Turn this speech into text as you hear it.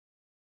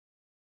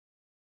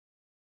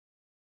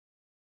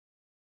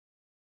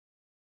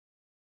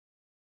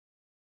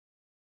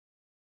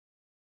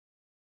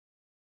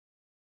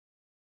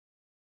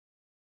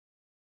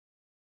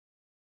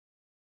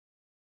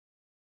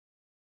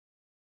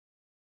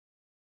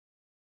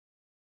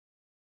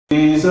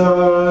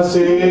Jesus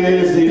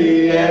is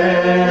the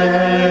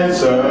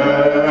answer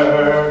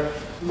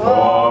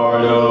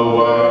for the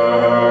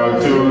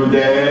world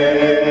today.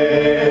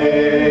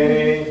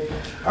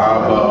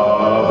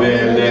 Above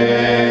him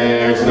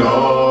there's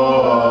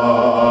no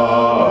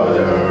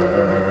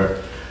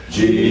other.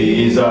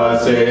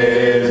 Jesus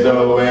is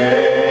the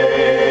way.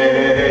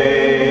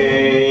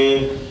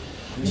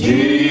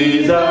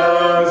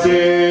 Jesus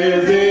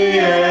is the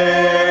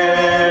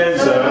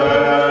answer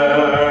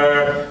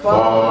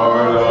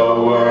for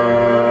the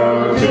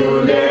world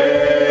today.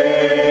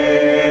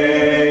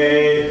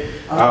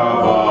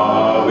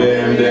 Above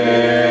him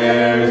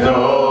there's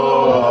no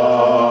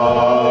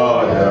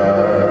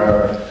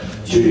other.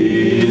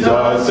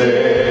 Jesus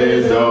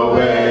is the way.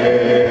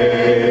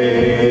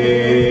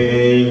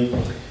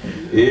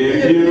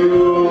 If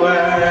you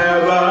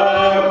have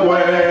a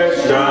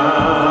question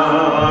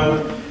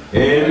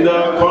in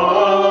the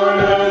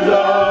corners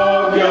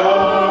of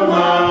your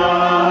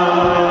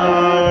mind,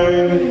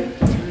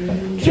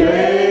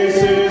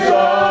 traces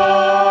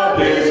of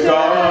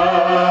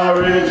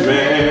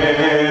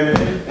discouragement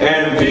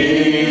and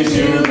peace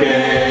you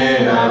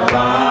cannot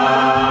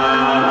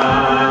find,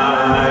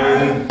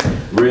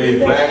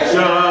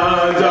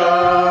 reflections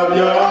of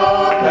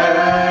your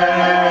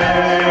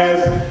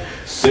past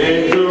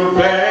seem to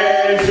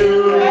face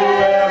you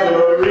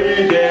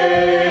every day.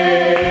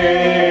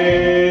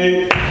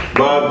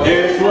 But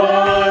this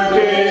one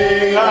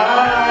thing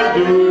I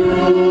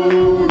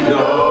do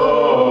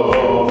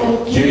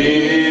know,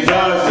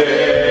 Jesus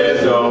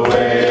is the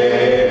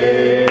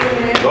way.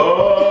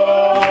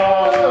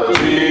 Oh,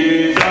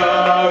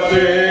 Jesus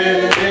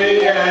is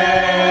the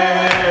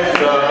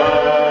answer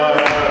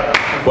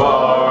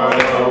for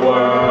the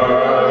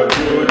world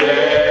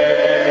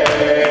today.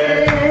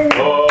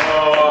 Oh,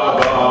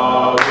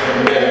 above him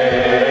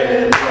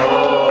there's no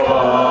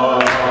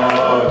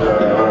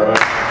other.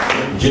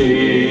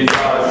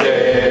 Jesus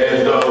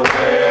is the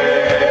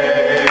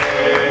way.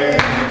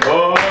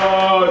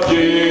 Oh,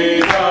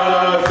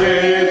 Jesus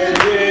is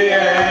the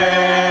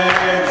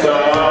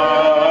answer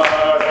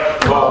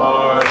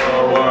for the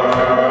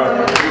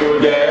world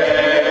today.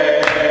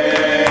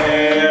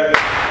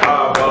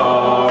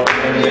 Above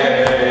him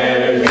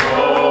there's no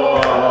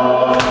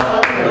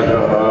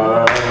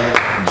other.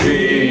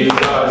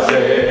 Jesus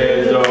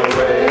is the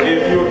way.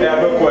 If you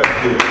have a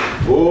question,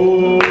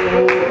 oh,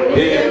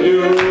 if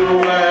you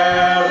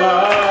have a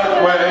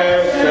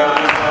question,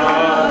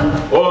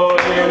 oh,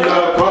 in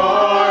the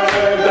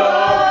corners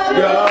of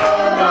your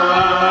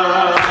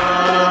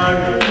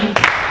mind,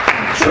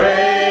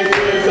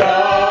 traces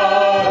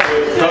of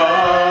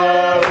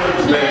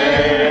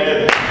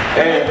discouragement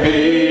and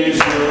peace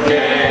you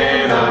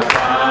cannot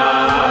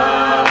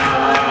find,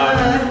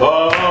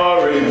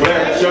 oh,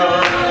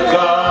 reflections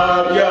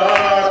of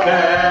your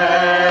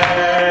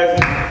past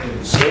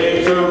seem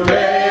to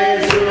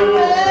face you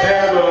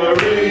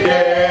every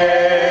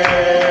day.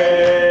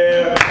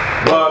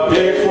 But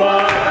this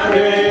one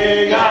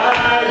thing I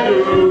do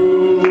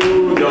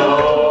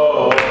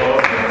know,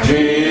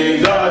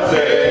 Jesus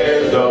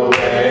is the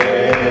way.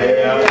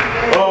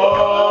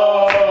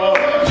 Oh,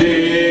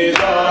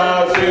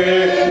 Jesus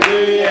is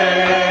the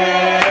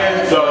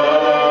answer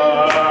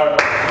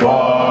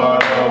for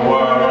the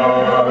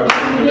world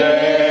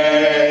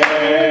today.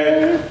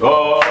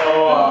 Oh,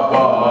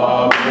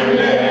 above him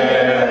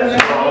there's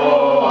no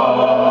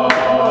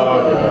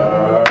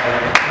other.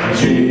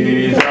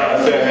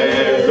 Jesus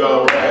is the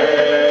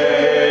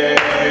way.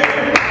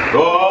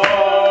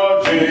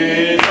 Oh,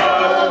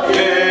 Jesus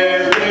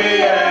is the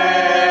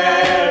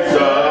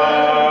answer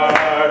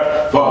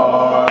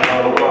for the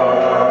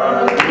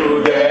world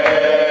today.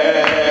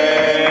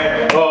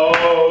 Oh,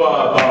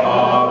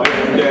 above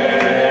him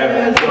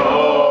there's no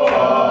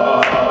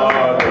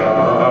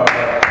other.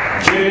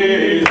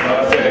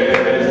 Jesus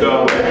is the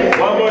way.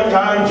 One more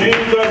time,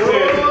 Jesus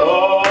is.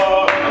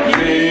 Oh,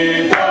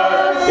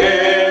 Jesus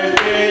is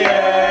the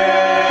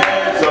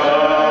answer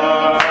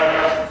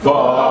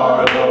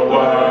for the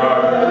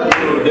world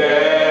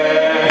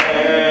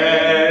today.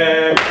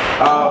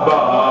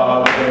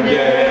 Above him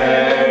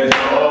there's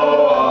no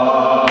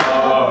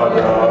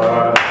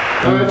other.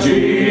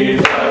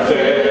 Jesus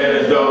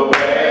is the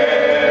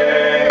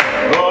way.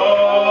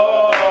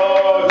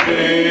 Oh,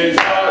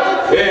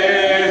 Jesus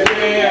is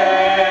the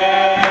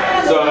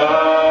answer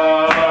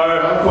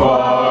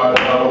for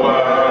the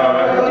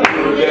world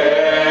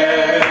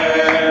today.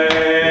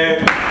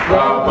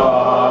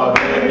 Above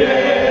him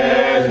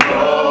there's no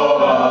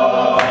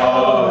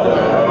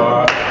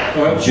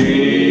other.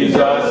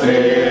 Jesus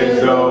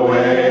is the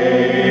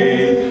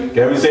way.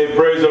 Can we say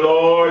praise the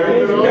Lord?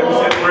 Can we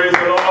say praise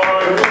the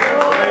Lord?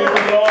 Praise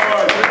the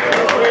Lord.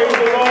 Praise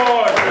the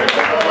Lord.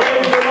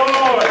 Praise the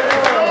Lord.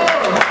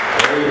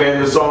 Amen.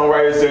 The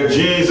songwriter said,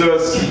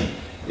 Jesus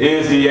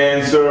is the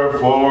answer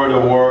for the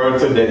world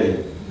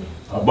today.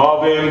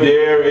 Above him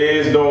there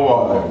is no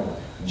other.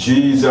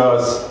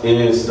 Jesus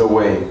is the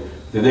way.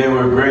 Today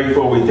we're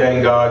grateful. We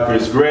thank God for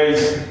his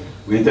grace.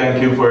 We thank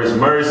him for his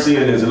mercy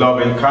and his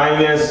loving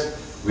kindness.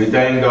 We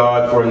thank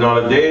God for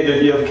another day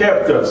that he has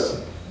kept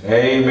us.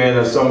 Amen.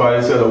 As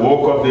somebody said, I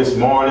woke up this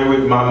morning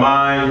with my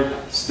mind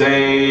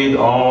stayed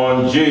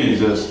on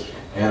Jesus.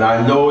 And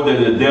I know that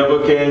the devil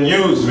can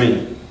use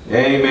me.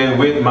 Amen.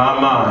 With my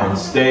mind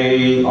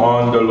stayed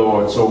on the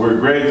Lord. So we're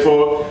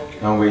grateful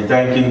and we're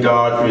thanking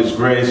God for his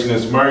grace and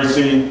his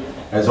mercy.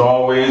 As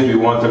always, we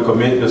want to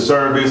commit the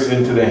service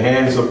into the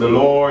hands of the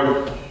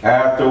Lord.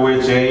 After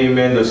which,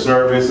 amen, the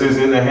service is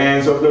in the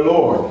hands of the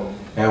Lord.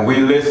 And we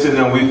listen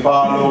and we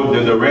follow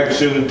the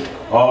direction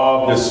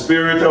of the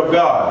Spirit of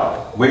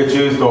God, which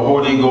is the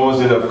Holy Ghost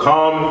that have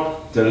come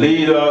to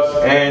lead us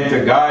and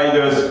to guide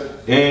us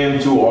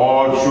into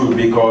all truth.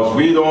 Because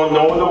we don't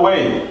know the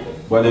way.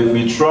 But if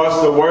we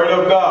trust the Word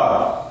of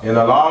God and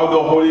allow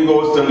the Holy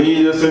Ghost to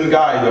lead us and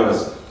guide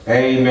us,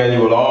 amen,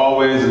 he will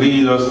always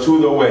lead us to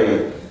the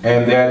way.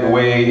 And that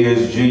way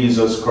is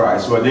Jesus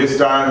Christ. So at this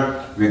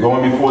time, we're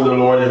going before the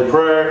Lord in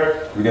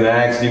prayer. We're going to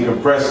ask Deacon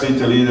Presley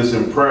to lead us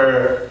in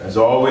prayer. As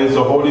always,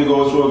 the Holy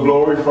Ghost will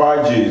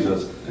glorify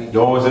Jesus.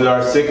 Those that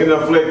are sick and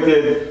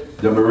afflicted,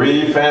 the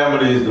bereaved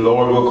families, the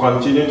Lord will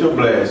continue to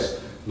bless.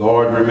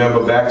 Lord,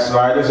 remember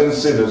backsliders and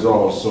sinners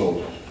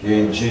also.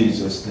 In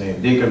Jesus'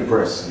 name. Deacon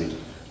Presley.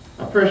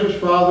 Our precious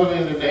Father,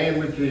 in the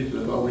name of Jesus,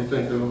 Lord, we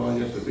thank you, Lord,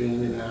 just for being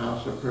in the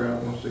house of prayer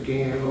once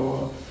again,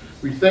 Lord.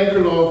 We thank you,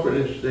 Lord, for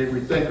this day.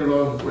 We thank you,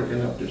 Lord, for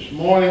waking up this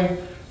morning,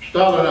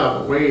 starting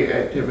our way,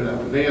 activity of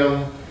our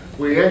limb.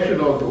 We ask you,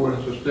 Lord, to order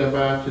us to stand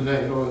by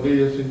tonight, Lord, lead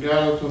us and guide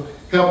us. So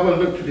help us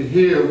look to the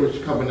hill which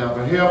is coming out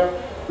for help.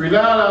 Rely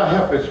on our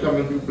help that's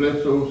coming to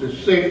bless those that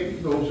are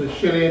sick, those that are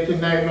shut in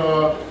tonight,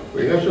 Lord.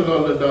 We ask you,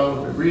 Lord, let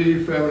down the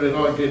bereaved family,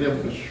 Lord, give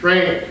them the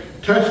strength.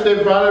 Touch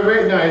their body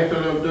right now.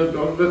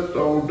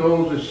 So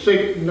those that are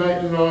sick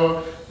tonight,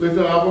 Lord. Lift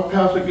our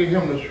pastor, give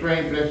him the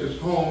strength, bless his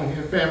home and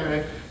his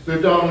family.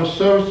 Lift on the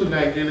service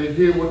tonight, get to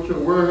hear what your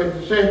word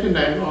has to say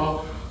tonight,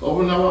 Lord.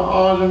 Open up our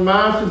hearts and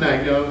minds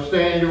tonight, to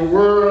understand your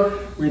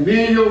word. We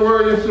need your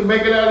word just to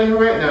make it out of here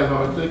right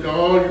now, Lord. Thank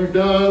all you've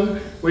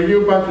done, what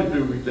you're about to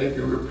do. We thank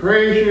you, we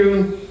praise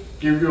you,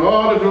 give you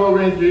all the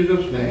glory in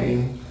Jesus'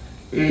 name.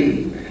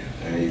 Amen.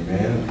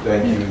 Amen.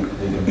 Thank you,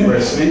 Deacon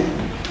Presley.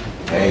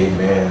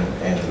 Amen.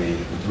 And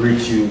we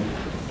greet you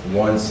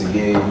once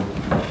again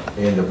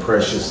in the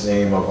precious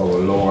name of our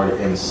Lord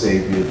and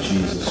Savior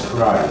Jesus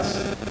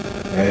Christ.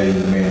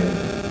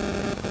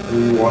 Amen.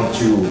 We want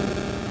to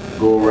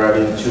go right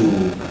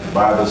into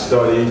Bible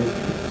study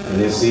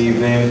this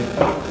evening.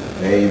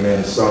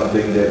 Amen.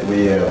 Something that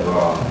we have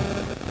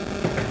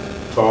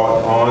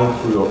taught on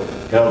through the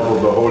help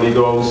of the Holy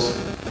Ghost.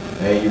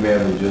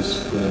 Amen. We're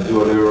just going to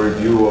do a little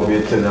review of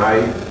it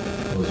tonight.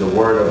 Because the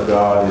Word of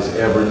God is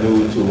ever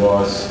new to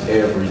us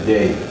every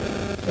day.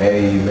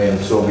 Amen.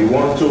 So we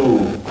want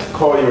to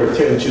call your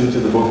attention to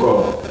the book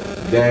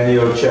of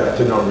Daniel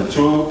chapter number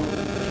 2.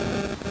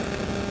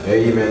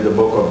 Amen. The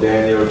book of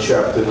Daniel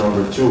chapter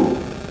number 2.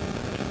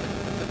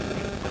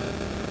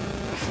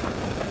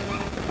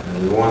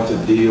 And we want to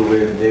deal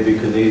with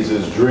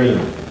Nebuchadnezzar's dream.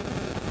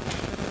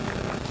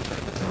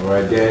 All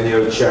right,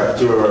 Daniel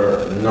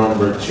chapter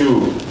number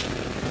 2.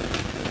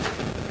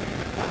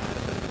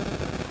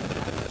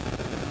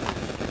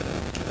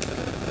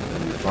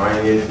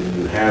 Find it and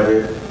you have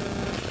it.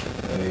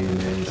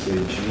 Amen.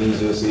 Say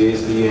Jesus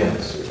is the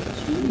answer.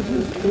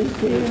 Jesus is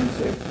the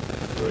answer.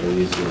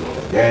 Praise the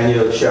Lord.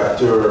 Daniel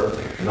chapter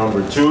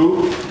number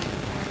 2.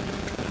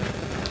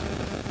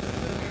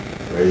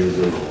 Praise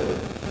the Lord.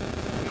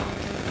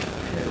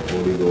 And the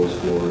Holy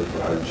Ghost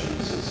glorify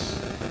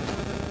Jesus.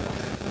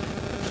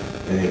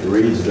 And it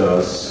reads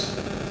thus,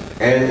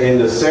 and in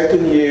the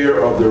second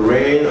year of the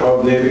reign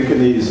of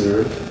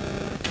Nebuchadnezzar,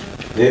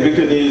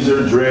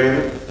 Nebuchadnezzar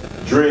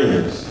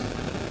dreams,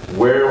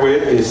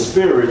 wherewith his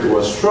spirit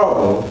was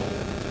troubled,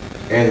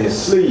 and his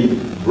sleep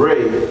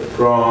brake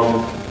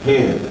from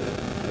him.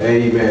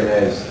 Amen.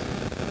 As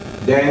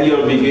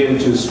Daniel began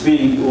to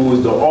speak, who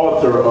is the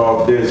author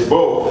of this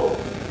book,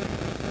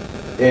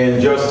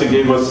 and just to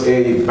give us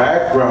a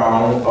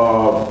background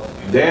of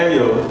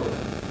Daniel,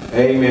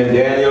 amen,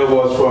 Daniel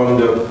was from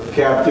the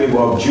captive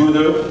of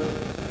Judah,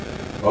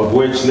 of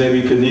which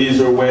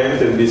Nebuchadnezzar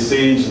went and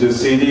besieged the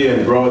city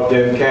and brought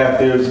them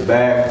captives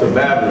back to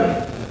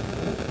Babylon.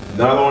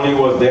 Not only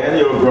was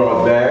Daniel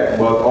brought back,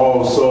 but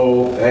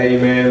also,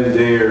 amen,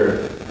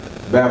 their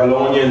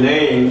Babylonian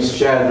names,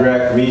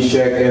 Shadrach,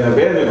 Meshach, and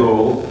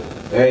Abednego,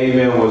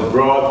 amen, was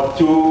brought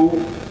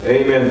to,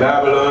 amen,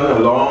 Babylon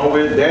along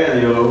with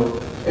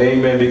Daniel,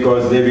 amen,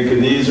 because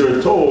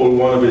Nebuchadnezzar told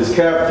one of his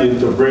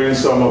captains to bring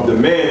some of the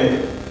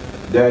men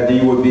that he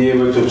would be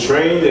able to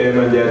train them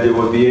and that they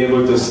would be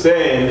able to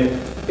stand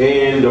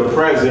in the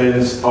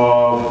presence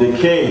of the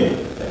king.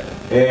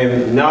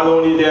 And not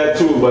only that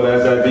too, but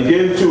as I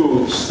begin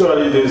to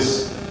study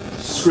this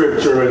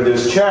scripture in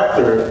this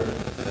chapter,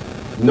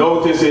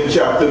 notice in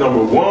chapter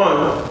number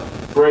 1,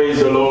 praise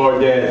the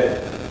Lord,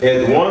 that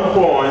at one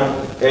point,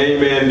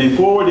 amen,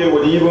 before they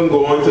would even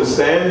go in to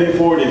stand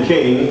before the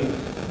king,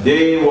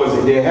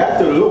 they had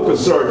to look a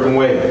certain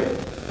way.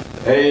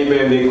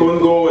 Amen. They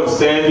couldn't go and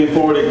stand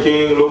before the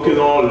king looking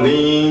all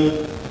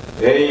lean.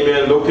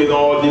 Amen. Looking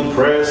all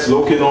depressed,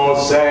 looking all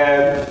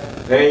sad.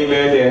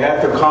 amen, they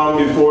had to come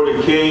before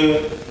the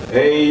king,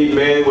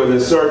 amen, with a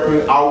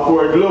certain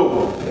outward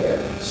look.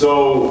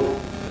 So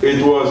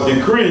it was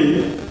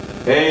decreed,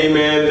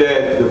 amen,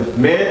 that the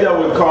men that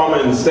would come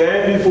and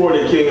stand before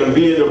the king and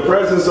be in the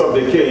presence of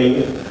the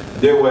king,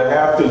 they would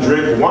have to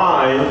drink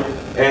wine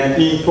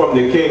and eat from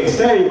the king's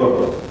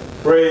table.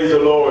 Praise the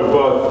Lord.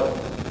 But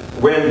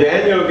when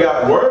Daniel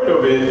got word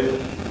of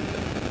it,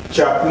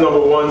 chapter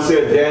number 1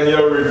 said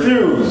Daniel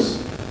refused,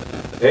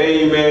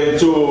 amen,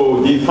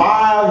 to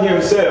defile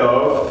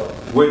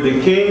himself with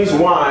the king's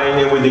wine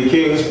and with the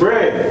king's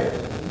bread.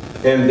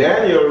 And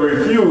Daniel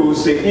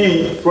refused to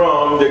eat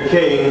from the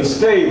king's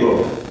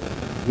table.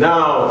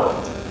 Now,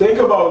 think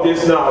about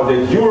this now,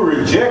 that you're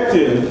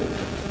rejecting,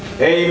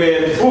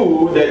 amen,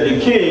 food that the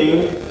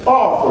king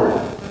offered.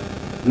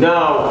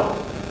 Now,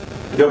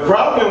 the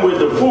problem with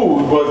the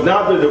food was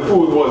not that the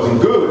food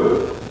wasn't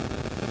good.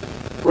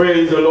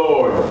 Praise the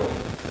Lord.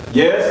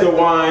 Yes, the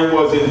wine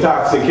was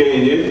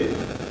intoxicated,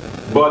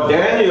 but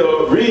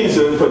Daniel's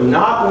reason for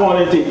not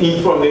wanting to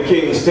eat from the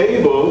king's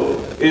table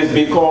is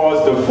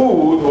because the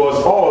food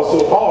was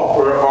also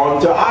offered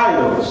unto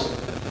idols.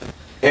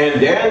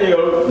 And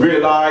Daniel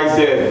realized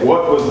that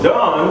what was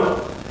done,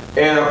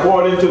 and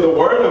according to the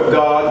word of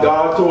God,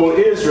 God told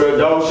Israel,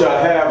 thou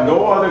shalt have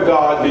no other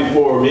God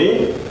before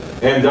me,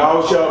 and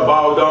thou shalt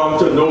bow down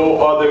to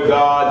no other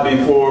God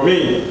before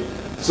me.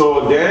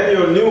 So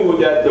Daniel knew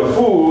that the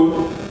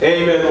food,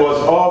 amen, was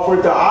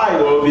offered to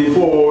idol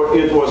before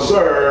it was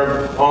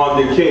served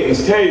on the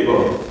king's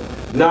table.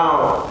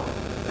 Now,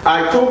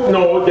 I took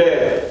note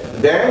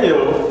that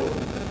Daniel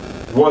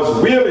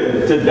was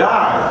willing to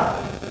die,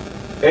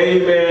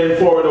 amen,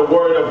 for the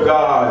word of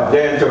God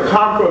than to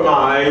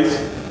compromise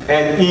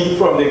and eat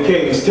from the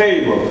king's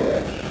table.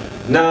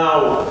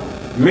 Now,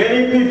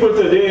 many people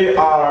today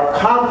are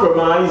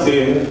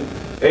compromising,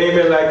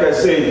 amen, like I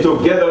say,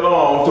 to get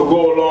along, to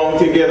go along,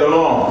 to get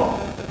along.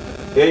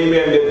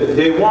 Amen.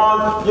 They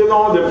want,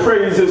 the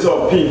praises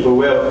of people.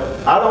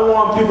 Well, I don't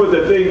want people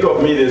to think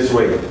of me this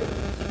way.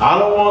 I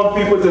don't want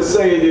people to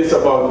say this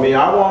about me.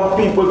 I want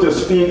people to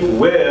speak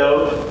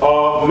well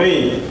of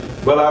me.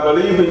 But I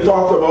believe we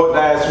talked about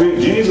last week,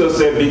 Jesus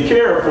said, be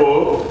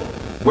careful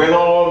when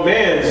all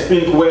men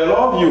speak well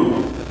of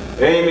you.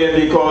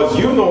 Amen. Because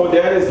you know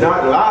that is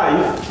not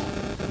life.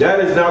 That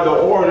is not the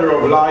order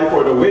of life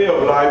or the way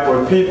of life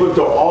for people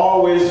to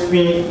always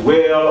speak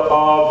well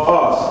of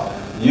us.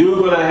 You're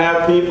going to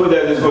have people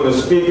that is going to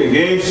speak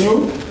against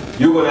you.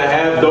 You're going to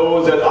have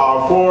those that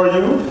are for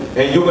you,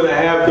 and you're going to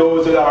have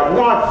those that are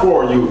not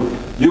for you.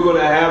 You're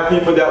going to have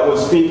people that will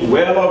speak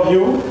well of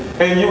you,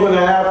 and you're going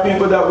to have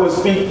people that will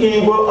speak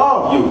evil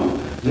of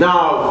you.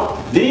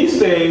 Now, these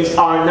things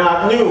are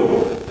not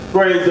new.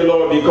 Praise the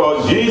Lord,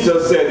 because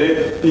Jesus said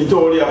it. He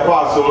told the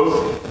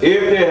apostles,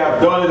 if they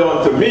have done it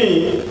unto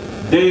me,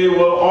 they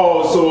will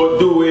also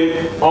do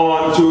it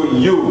unto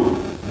you.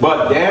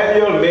 But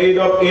Daniel made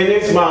up in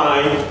his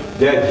mind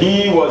that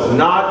he was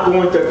not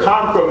going to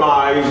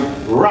compromise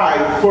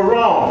right for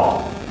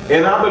wrong.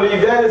 And I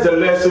believe that is a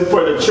lesson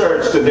for the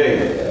church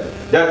today.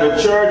 That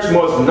the church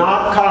must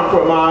not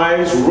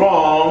compromise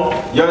wrong,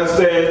 you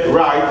understand,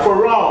 right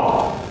for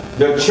wrong.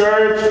 The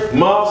church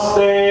must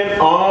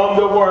stand on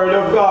the word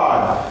of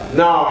God.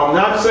 Now, I'm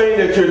not saying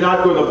that you're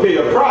not going to pay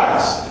a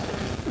price.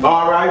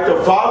 All right,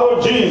 to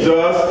follow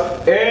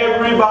Jesus,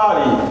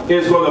 everybody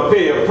is going to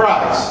pay a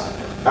price.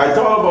 I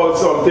thought about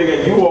something,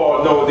 and you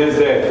all know this,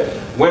 that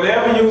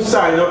whenever you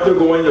sign up to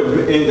go in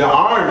the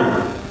army,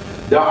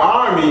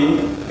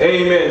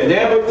 amen,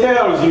 never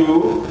tells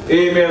you,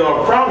 amen,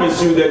 or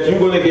promise you that you're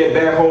going to get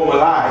back home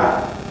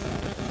alive.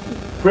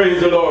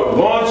 Praise the Lord.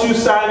 Once you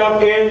sign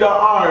up in the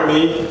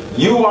army,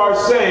 you are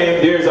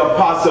saying there's a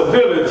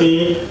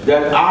possibility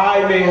that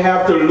I may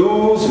have to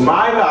lose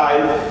my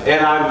life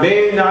and I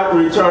may not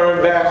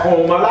return back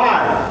home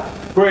alive.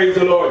 Praise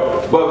the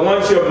Lord. But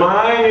once your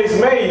mind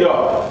is made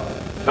up,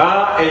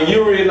 and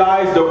you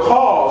realize the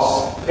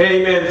cost,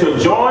 amen, to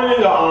join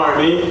in the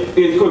army,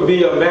 it could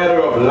be a matter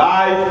of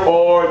life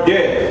or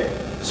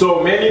death.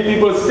 So many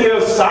people still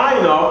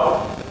sign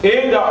up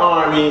in the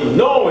army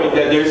knowing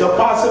that there's a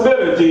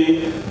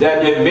possibility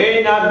that they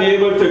may not be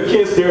able to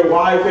kiss their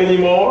wife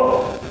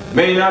anymore,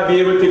 may not be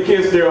able to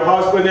kiss their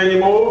husband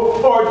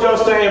anymore, or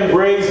just to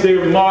embrace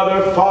their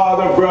mother,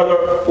 father,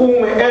 brother,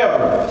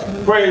 whomever.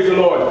 Praise the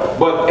Lord.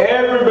 But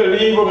every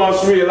believer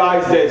must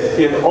realize this.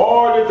 In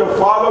order to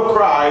follow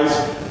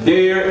Christ,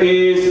 there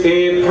is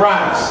a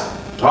price.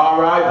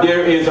 All right?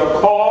 There is a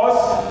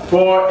cost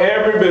for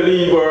every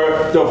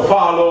believer to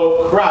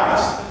follow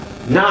Christ.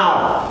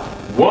 Now,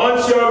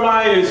 once your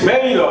mind is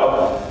made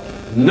up,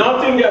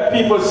 nothing that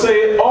people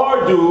say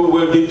or do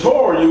will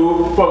deter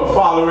you from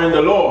following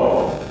the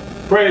Lord.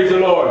 Praise the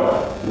Lord.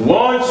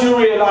 Once you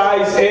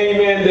realize,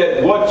 amen,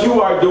 that what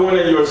you are doing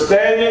and you're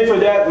standing for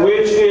that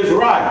which is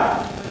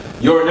right,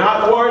 you're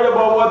not worried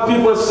about what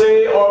people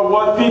say or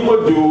what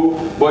people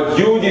do, but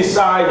you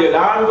decide that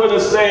I'm going to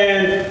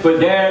stand for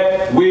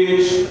that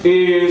which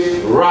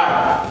is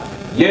right.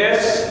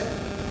 Yes,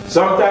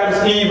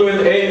 sometimes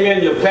even,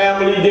 amen, your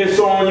family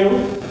disown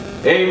you.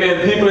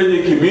 Amen. People in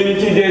the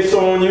community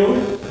disown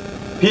you.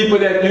 People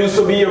that used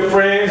to be your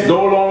friends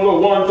no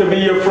longer want to be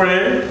your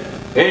friend.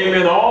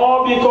 Amen.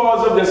 All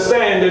because of the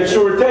stand that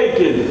you were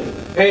taking.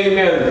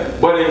 Amen.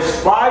 But in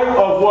spite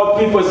of what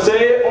people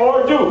say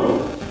or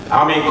do,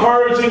 I'm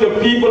encouraging the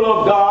people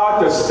of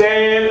God to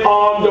stand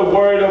on the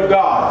word of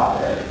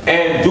God.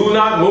 And do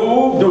not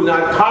move, do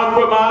not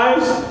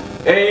compromise.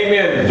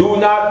 Amen. Do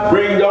not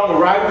bring down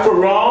right for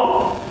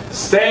wrong.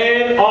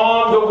 Stand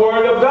on the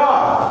word of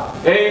God.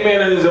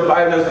 Amen.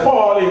 And as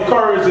Paul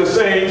encouraged the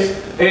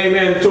saints,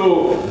 amen,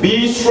 to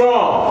be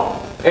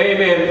strong.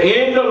 Amen.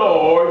 In the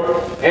Lord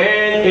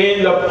and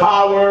in the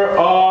power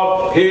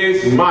of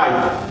his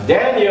might.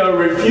 Daniel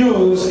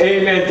refused,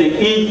 amen, to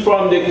eat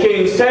from the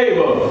king's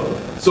table.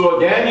 So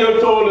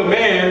Daniel told the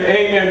man,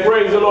 amen,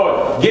 praise the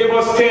Lord, give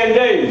us 10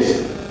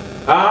 days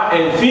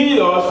and feed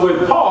us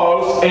with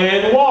pulse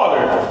and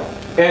water.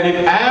 And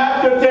if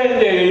after 10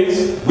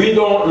 days we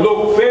don't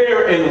look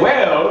fair and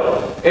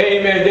well,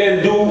 amen,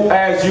 then do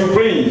as you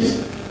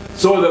please.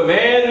 So the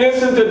man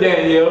listened to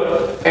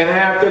Daniel, and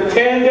after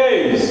 10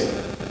 days,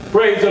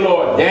 praise the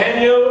Lord,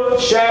 Daniel,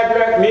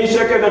 Shadrach,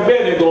 Meshach, and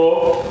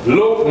Abednego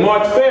looked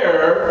much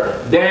fairer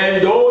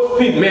than those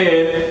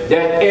men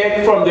that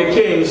ate from the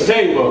king's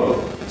table.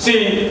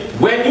 See,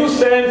 when you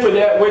stand for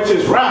that which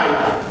is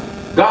right,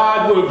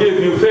 God will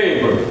give you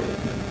favor.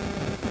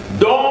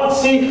 Don't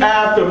seek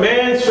after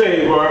man's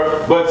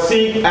favor, but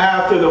seek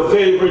after the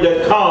favor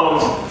that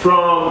comes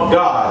from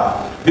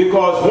God.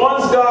 Because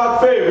once God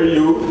favors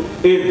you,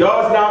 it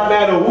does not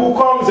matter who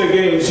comes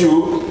against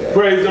you.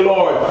 Praise the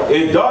Lord.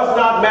 It does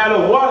not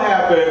matter what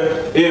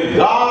happened. If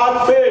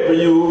God favors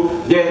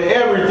you, then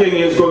everything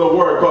is going to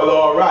work out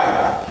all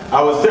right.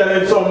 I was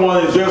telling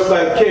someone it's just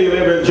like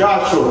Caleb and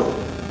Joshua.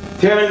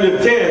 Telling the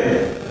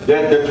 10,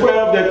 that the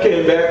 12 that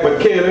came back, but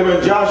Caleb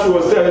and Joshua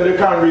was telling the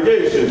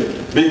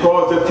congregation,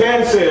 because the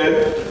 10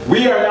 said,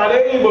 we are not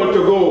able to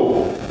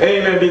go,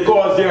 amen,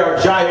 because there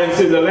are giants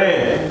in the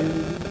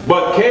land.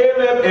 But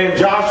Caleb and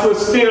Joshua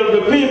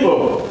stilled the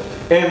people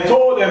and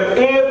told them,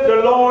 if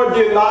the Lord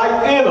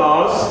delight in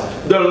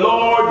us, the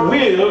Lord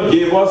will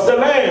give us the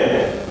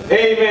land.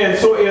 Amen.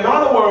 So in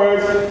other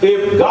words,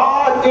 if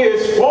God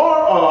is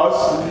for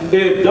us,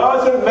 it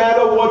doesn't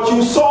matter what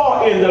you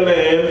saw in the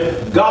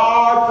land.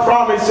 God's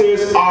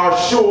promises are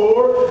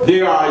sure.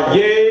 They are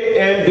yea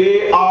and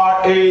they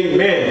are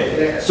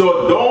amen.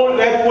 So don't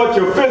let what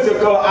your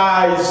physical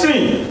eyes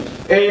see,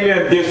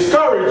 amen,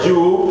 discourage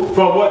you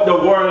from what the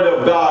word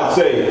of God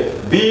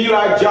says. Be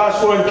like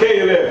Joshua and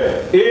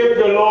Caleb. If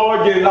the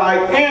Lord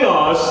delight in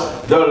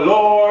us, the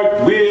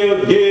Lord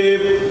will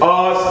give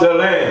us the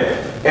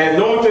land. And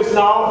notice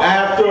now,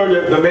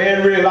 after the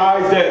man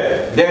realized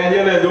that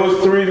Daniel and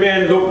those 3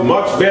 men looked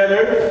much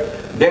better,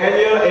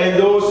 Daniel and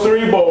those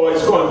 3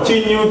 boys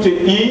continued to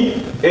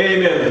eat,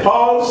 amen,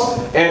 pulse,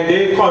 and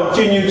they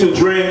continued to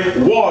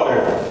drink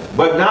water.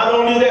 But not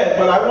only that,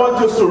 but I want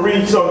us to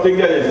read something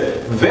that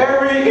is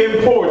very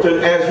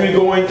important as we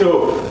go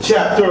into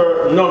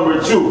chapter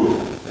number 2.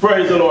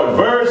 Praise the Lord.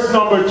 Verse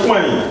number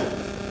 20.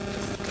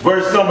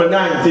 Verse number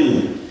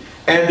 19.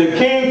 And the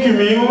king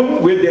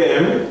communed with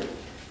them,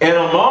 and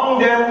among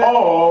them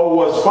all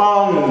was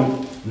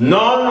found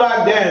none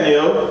like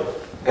Daniel,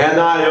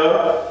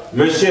 Ananiah,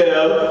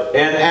 Mishael,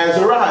 and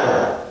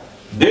Azariah.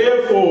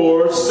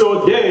 Therefore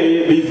stood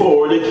they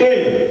before the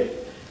king.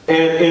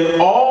 And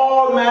in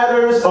all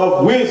matters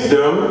of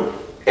wisdom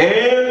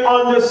and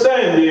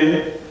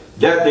understanding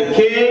that the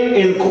king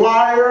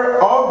inquired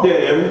of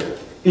them,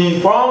 he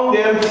found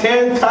them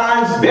 10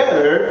 times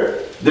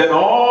better than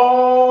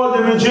all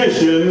the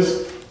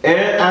magicians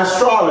and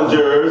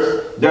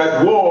astrologers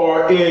that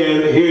were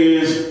in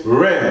his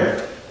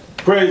realm.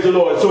 Praise the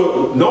Lord.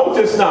 So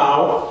notice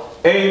now,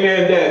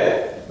 amen,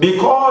 that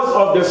because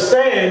of the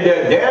stand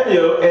that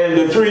Daniel and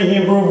the 3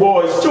 Hebrew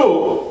boys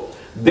took,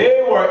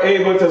 they were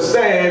able to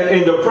stand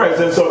in the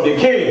presence of the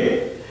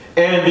king.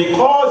 And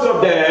because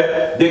of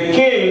that, the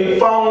king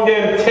found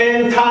them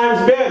 10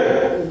 times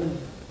better.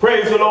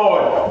 Praise the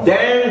Lord.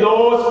 Than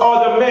those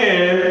other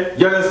men,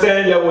 you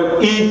understand, that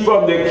would eat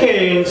from the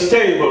king's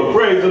table.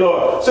 Praise the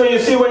Lord. So you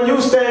see, when you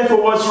stand for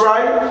what's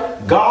right,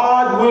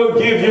 God will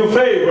give you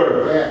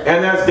favor.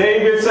 And as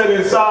David said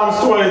in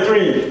Psalms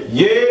 23,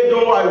 yea,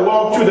 though I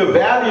walk through the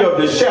valley of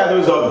the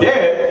shadows of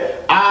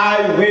death,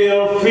 I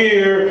will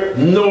fear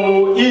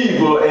no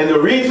evil. And the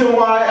reason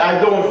why I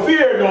don't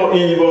fear no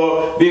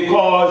evil,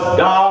 because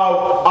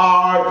thou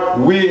art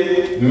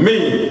with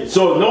me.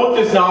 So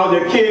notice now,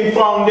 the king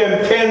found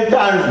them 10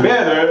 times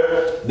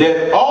better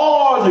than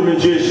all the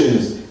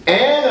magicians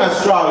and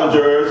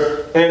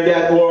astrologers and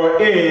that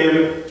were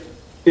in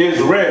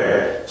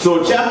Israel.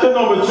 So chapter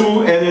number 2,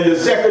 and in the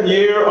 2nd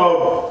year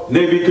of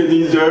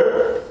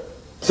Nebuchadnezzar,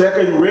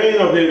 2nd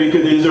reign of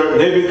Nebuchadnezzar,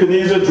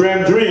 Nebuchadnezzar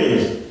dreamed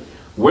dreams,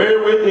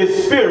 wherewith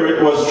his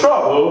spirit was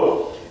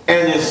troubled,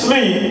 and his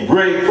sleep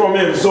brake from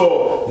him.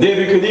 So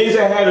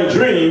Nebuchadnezzar had a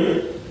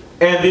dream,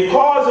 and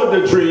because of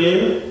the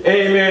dream,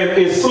 amen,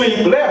 his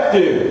sleep left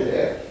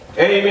him.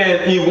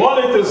 Amen. He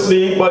wanted to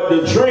sleep, but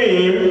the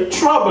dream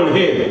troubled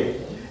him.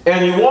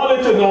 And he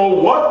wanted to know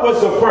what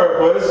was the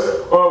purpose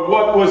or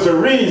what was the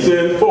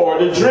reason for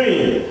the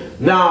dream.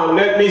 Now,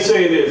 let me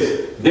say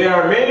this. There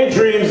are many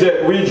dreams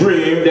that we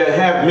dream that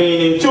have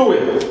meaning to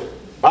it.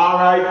 All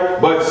right?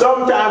 But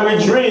sometimes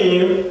we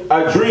dream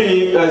a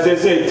dream, as they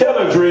say, tell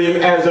a dream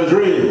as a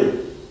dream.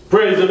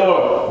 Praise the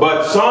Lord.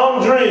 But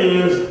some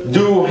dreams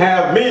do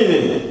have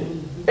meaning.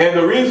 And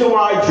the reason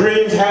why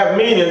dreams have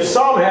meaning,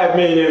 some have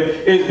meaning,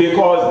 is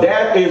because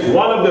that is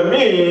one of the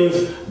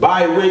means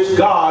by which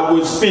God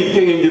would speak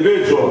to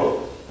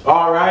individual.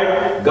 All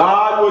right?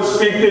 God would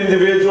speak to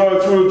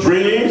individual through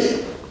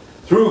dreams,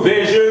 through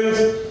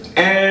visions,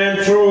 and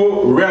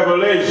through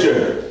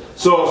revelation.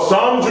 So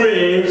some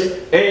dreams,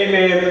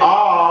 amen,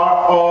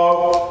 are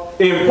of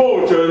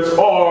importance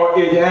or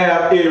it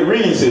have a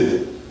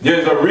reason.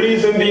 There's a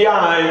reason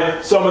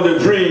behind some of the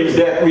dreams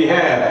that we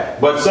have.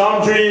 But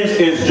some dreams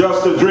is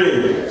just a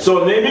dream.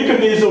 So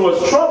Nebuchadnezzar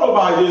was troubled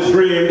by this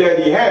dream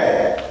that he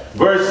had.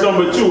 Verse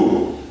number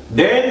 2.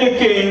 Then the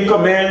king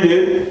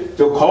commanded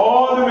to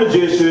call the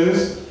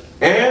magicians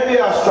and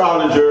the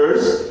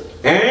astrologers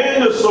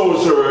and the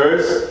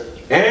sorcerers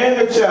and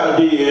the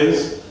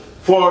Chaldeans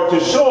for to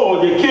show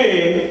the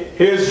king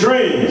his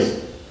dreams.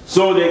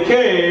 So they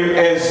came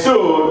and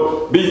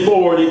stood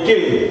before the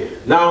king.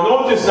 Now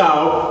notice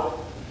now,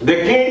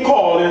 the king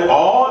called in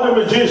all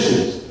the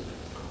magicians,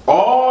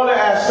 all the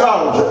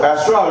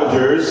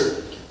astrologers,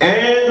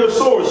 and the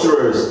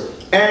sorcerers,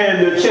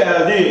 and the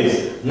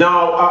Chaldeans.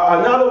 Now,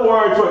 another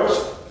word for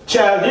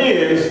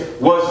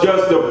Chaldeans was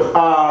just the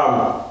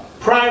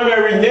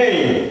primary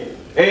name,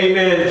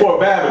 amen, for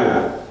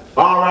Babylon.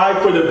 All right,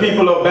 for the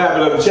people of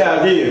Babylon,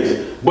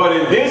 Chaldeans. But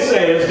in this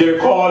sense, they're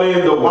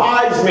calling the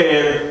wise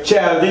men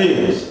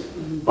Chaldeans.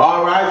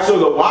 All right, so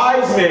the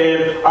wise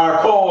men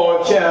are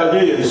called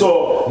Chaldeans.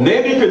 So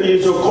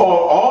Nebuchadnezzar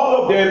called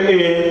all of them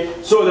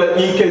in so that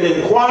he can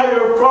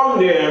inquire from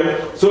them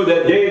so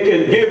that they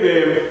can give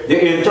him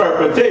the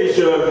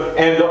interpretation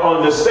and the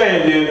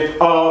understanding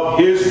of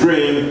his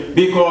dream,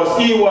 because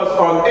he was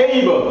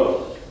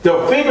unable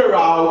to figure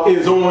out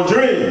his own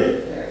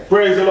dream.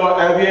 Praise the Lord.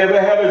 Have you ever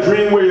had a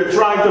dream where you're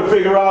trying to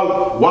figure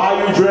out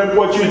why you dreamt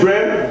what you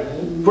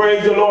dreamt?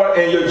 Praise the Lord.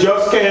 And you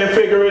just can't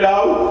figure it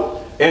out.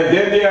 And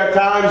then there are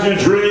times you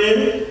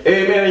dream,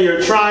 amen, and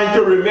you're trying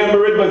to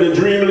remember it, but the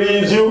dream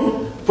leaves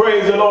you.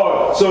 Praise the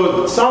Lord.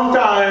 So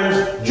sometimes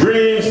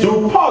dreams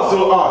do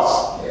puzzle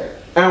us.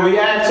 And we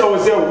ask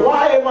ourselves,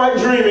 why am I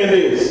dreaming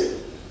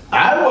this?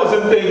 I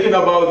wasn't thinking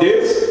about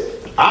this.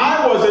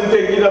 I wasn't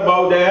thinking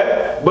about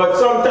that. But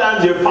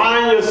sometimes you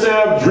find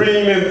yourself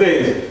dreaming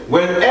things.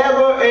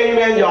 Whenever,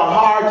 amen, your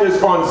heart is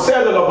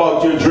unsettled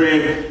about your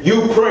dream,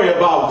 you pray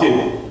about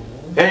it.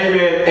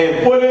 Amen.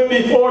 And put it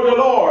before the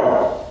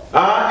Lord.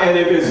 And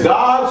if it's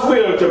God's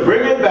will to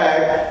bring it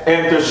back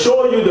and to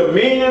show you the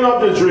meaning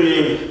of the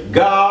dream,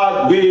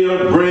 God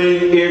will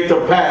bring it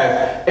to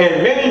pass.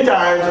 And many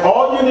times,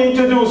 all you need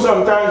to do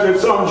sometimes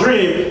with some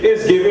dream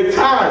is give it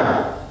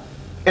time.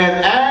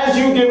 And as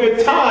you give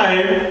it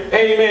time,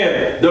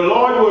 amen, the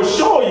Lord will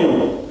show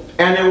you.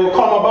 And it will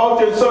come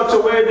about in such a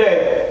way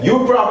that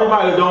you probably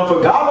might have done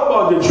forgot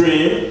about the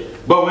dream.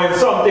 But when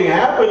something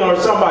happens or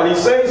somebody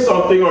says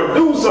something or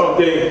do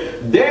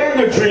something, then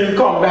the dream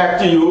come back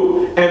to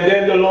you, and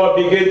then the Lord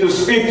begin to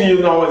speak to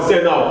you now and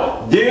say,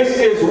 no, this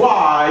is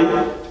why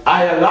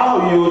I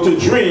allow you to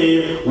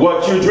dream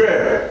what you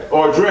dreamt,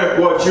 or dreamt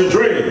what you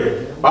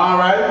dreamed. All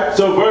right?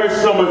 So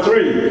verse number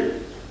 3.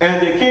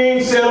 And the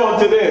king said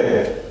unto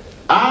them,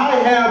 I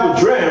have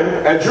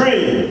dreamt a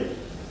dream,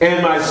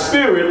 and my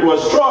spirit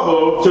was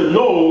troubled to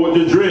know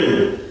the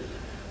dream.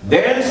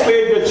 Then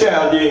spake the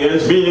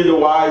Chaldeans, meaning the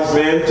wise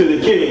men, to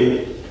the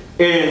king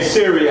in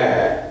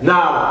Syriac.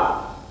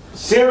 Now,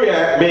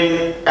 Syriac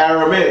means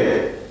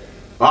Aramaic.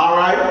 All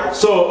right?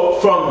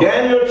 So, from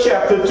Daniel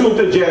chapter 2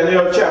 to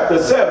Daniel chapter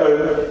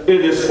 7,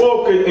 it is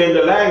spoken in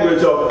the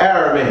language of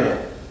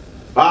Aramaic.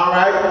 All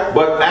right?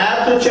 But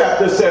after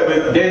chapter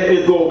 7, then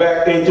it go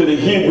back into the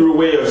Hebrew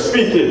way of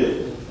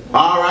speaking.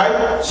 All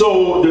right?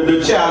 So,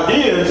 the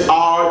Chaldeans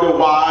are the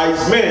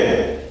wise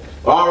men.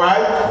 All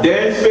right.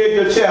 Then spake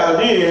the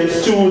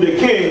Chaldeans to the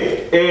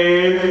king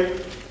in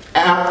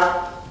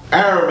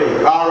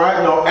Arabic. All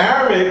right. Now,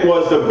 Arabic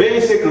was the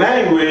basic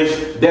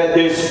language that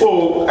they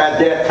spoke at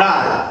that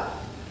time.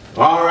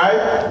 All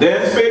right.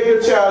 Then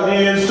spake the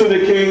Chaldeans to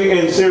the king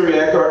in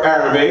Syriac or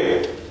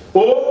Arabic,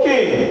 O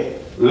king,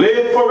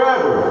 live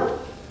forever.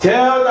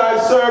 Tell thy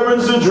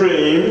servants the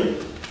dream,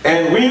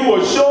 and we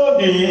will show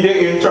thee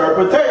the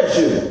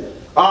interpretation.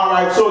 All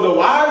right, so the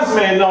wise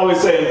man now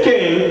is saying,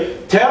 king,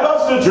 tell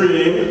us the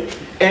dream,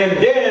 and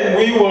then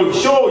we will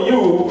show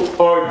you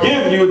or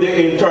give you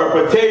the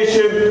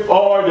interpretation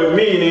or the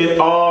meaning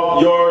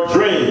of your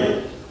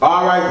dream.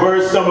 All right,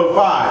 verse number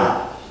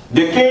 5.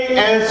 The king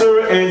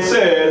answered and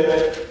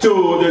said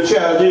to the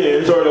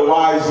Chaldeans or the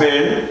wise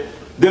men,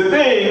 the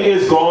thing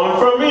is gone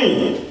from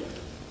me.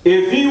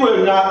 If he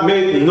will not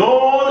make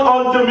known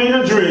unto me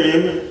the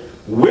dream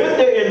with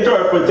the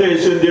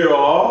interpretation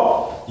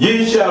thereof,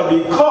 ye shall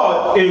be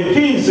cut in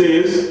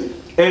pieces,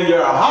 and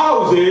your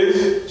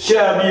houses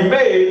shall be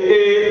made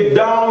a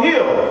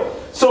dunghill.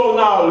 So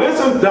now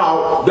listen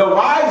now, the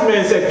wise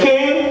men said,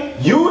 King,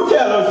 you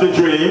tell us the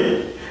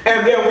dream,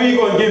 and then we're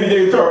going to give you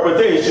the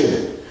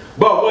interpretation.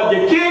 But what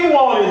the king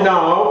wanted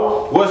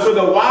now was for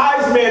the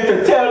wise men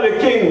to tell the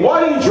king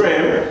what he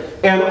dreamt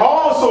and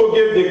also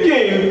give the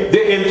king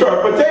the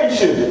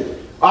interpretation.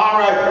 All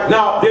right,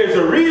 now there's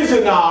a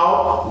reason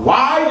now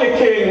why the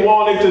king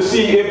wanted to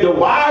see if the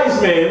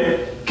wise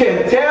men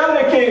can tell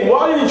the king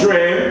what he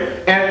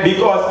dreamed, and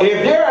because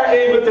if they are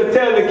able to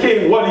tell the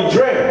king what he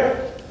dreamed,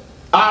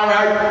 all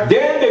right,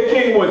 then the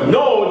king would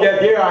know that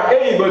they are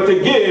able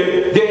to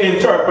give the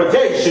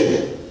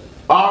interpretation.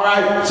 All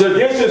right, so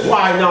this is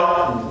why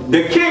now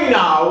the king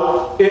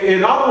now,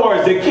 in other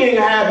words, the king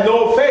had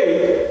no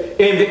faith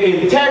in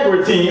the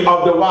integrity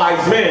of the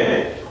wise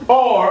men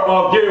or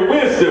of their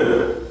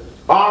wisdom.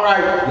 All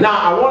right, now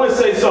I want to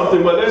say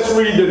something, but let's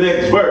read the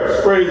next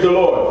verse. Praise the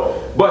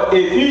Lord. But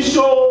if ye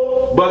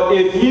show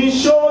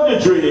the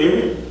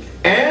dream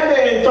and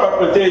the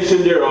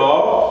interpretation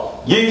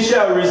thereof, ye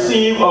shall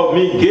receive of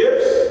me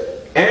gifts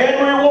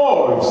and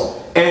rewards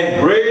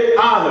and great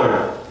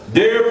honor.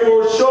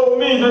 Therefore show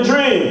me the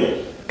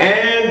dream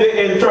and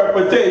the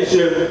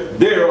interpretation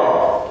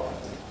thereof.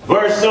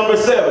 Verse number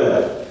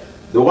 7.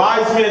 The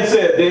wise men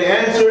said, they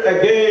answered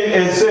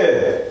again and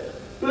said,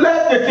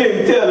 let the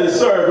king tell his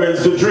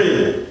servants the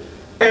dream,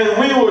 and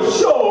we will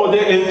show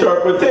the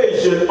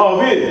interpretation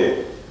of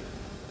it.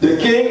 The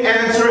king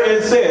answered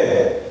and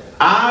said,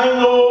 I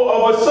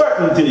know of a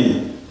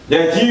certainty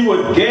that ye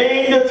would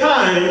gain the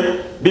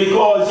time,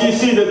 because ye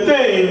see the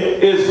thing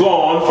is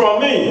gone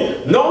from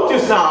me.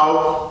 Notice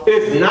now,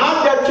 it's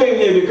not that King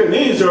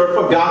Nebuchadnezzar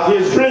forgot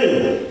his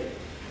dream.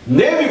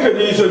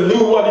 Nebuchadnezzar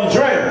knew what he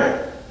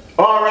dreamt.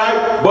 All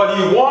right, but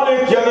he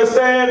wanted, you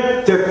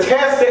understand, to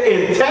test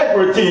the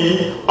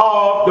integrity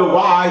of the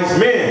wise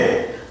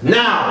men.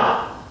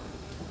 Now,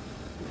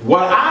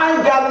 what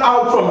I got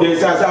out from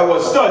this as I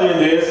was studying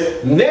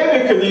this,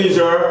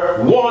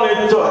 Nebuchadnezzar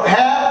wanted to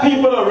have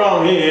people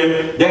around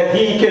him that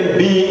he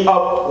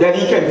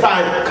can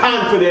find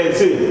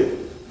confidence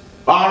in.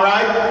 All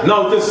right,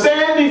 now to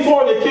stand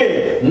before the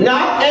king,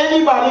 not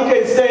anybody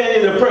can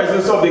stand in the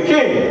presence of the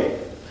king.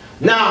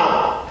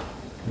 Now,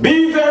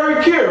 be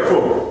very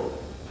careful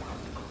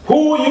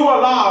who you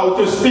allow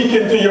to speak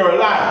into your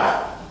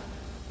life.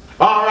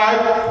 All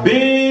right,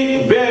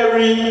 be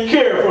very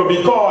careful,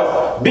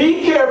 because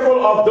be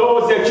careful of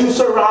those that you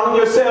surround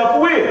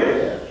yourself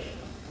with,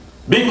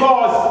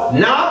 because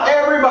not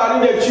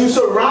everybody that you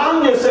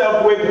surround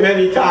yourself with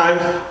many times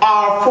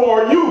are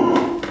for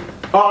you.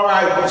 All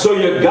right, so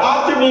you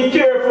got to be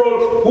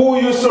careful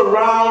who you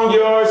surround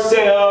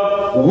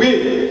yourself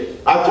with.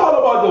 I thought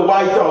about the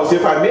White House.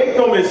 If I make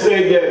no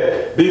mistake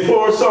that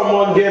before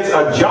someone gets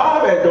a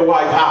job at the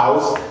White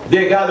House,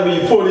 they got to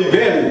be fully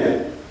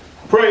vetted.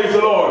 Praise the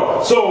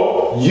Lord.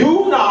 So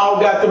you now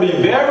got to be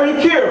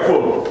very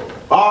careful,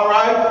 all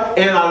right,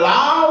 and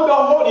allow the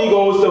Holy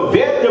Ghost to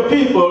vet the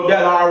people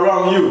that are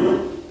around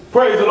you.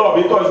 Praise the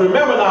Lord. Because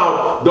remember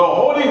now, the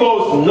Holy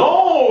Ghost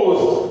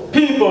knows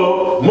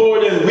people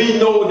more than we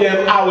know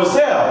them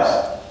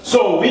ourselves.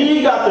 So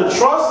we got to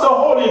trust the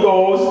Holy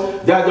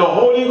Ghost, that the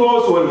Holy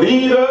Ghost will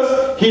lead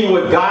us, he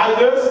will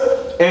guide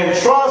us, and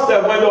trust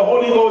that when the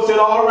Holy Ghost said,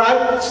 all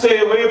right, stay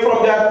away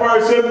from that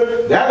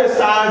person, that is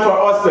time for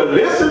us to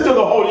listen to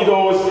the Holy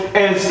Ghost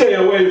and stay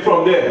away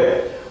from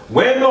them.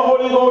 When the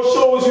Holy Ghost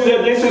shows you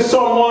that this is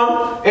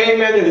someone, amen,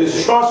 that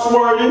is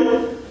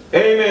trustworthy,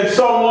 amen,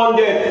 someone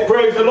that,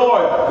 praise the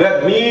Lord,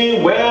 that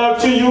mean well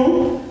to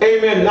you,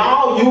 amen,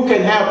 now you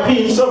can have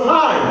peace of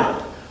mind.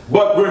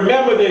 But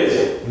remember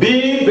this,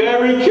 be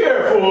very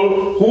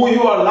careful who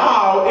you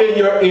allow in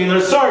your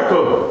inner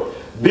circle.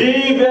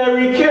 Be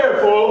very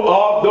careful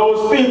of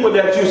those people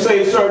that you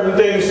say certain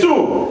things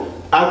to.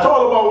 I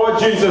thought about what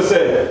Jesus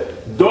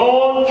said.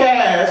 Don't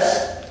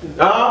cast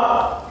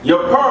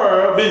your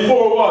pearl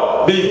before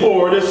what?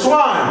 Before the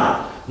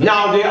swine.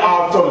 Now there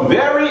are some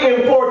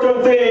very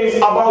important things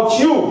about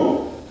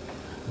you.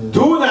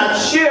 Do not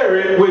share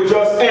it with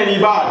just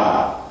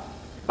anybody.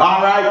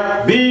 All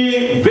right,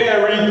 be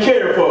very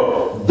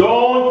careful.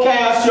 Don't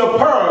cast your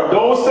pearl,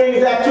 those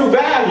things that you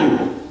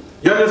value.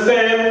 You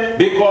understand?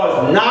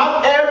 Because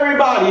not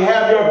everybody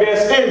have your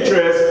best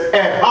interest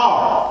at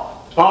heart.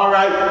 All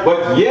right,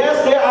 but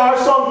yes, there are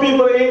some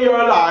people in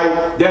your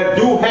life that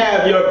do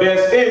have your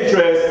best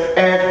interest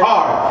at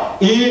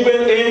heart.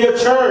 Even in the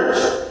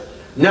church,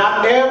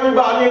 not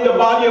everybody in the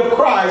body of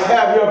Christ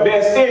have your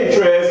best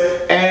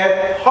interest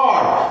at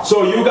heart.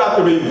 So you got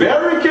to be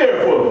very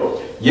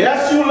careful.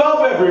 Yes, you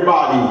love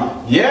everybody.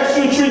 Yes,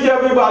 you treat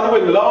everybody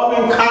with love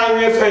and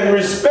kindness and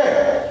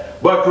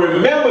respect. But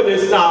remember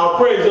this now,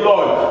 praise the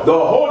Lord. The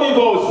Holy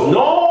Ghost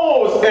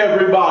knows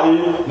everybody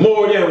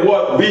more than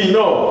what we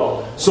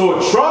know. So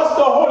trust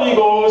the Holy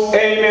Ghost,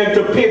 amen,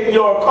 to pick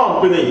your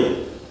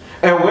company.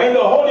 And when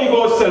the Holy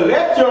Ghost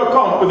selects your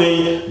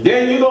company,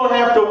 then you don't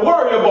have to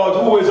worry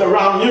about who is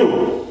around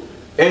you.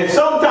 And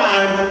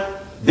sometimes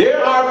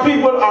there are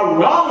people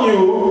around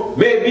you,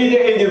 maybe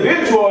the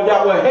individual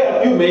that will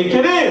help you make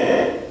it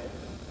in.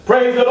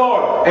 Praise the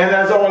Lord. And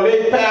as our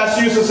late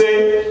pastor used to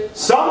say,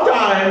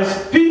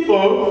 sometimes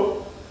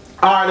people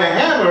are the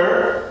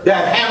hammer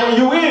that hammer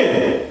you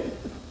in.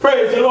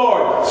 Praise the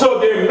Lord. So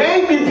there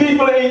may be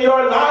people in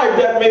your life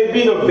that may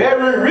be the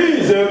very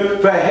reason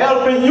for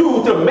helping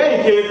you to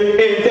make it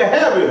into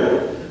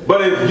heaven.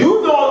 But if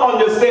you don't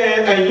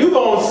understand and you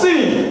don't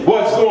see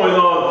what's going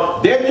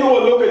on, then you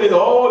will look at it,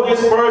 oh,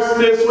 this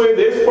person this way,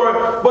 this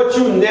person, but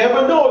you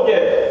never know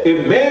yet.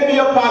 It may be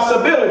a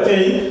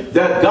possibility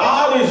that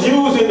God is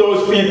using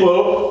those people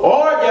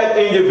or that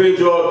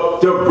individual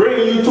to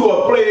bring you to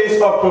a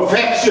place of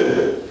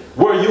perfection,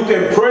 where you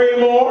can pray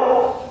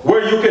more,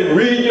 where you can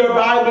read your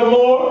Bible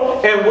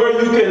more, and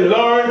where you can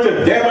learn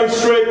to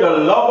demonstrate the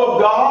love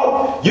of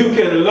God. You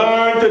can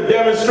learn to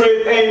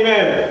demonstrate,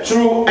 amen,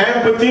 true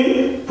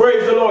empathy.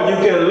 Praise the Lord. You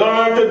can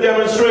learn to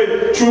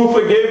demonstrate true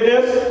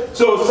forgiveness.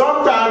 So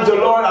sometimes the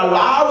Lord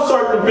allows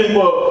certain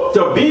people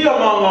to be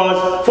among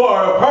us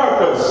for a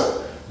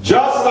purpose.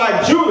 Just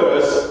like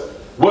Judas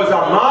was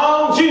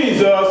among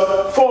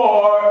Jesus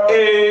for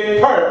a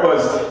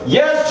purpose.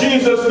 Yes,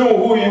 Jesus knew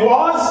who he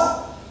was.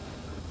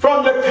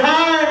 From the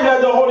time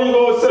that the Holy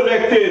Ghost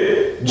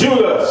selected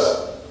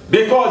Judas,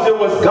 because it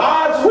was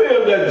God's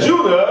will that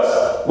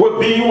Judas would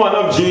be one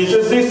of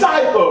Jesus'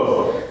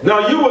 disciples.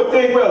 Now you would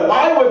think, well,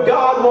 why would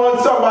God want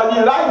somebody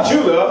like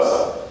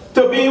Judas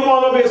to be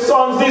one of his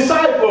son's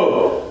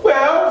disciples?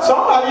 Well,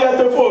 somebody had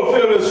to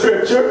fulfill the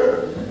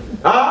scripture.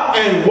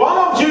 And one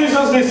of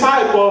Jesus'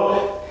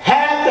 disciples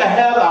had to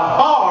have a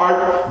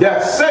heart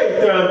that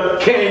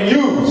Satan can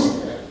use.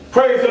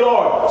 Praise the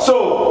Lord.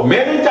 So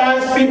many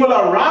times people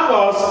around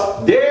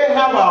us, they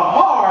have a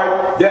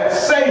heart that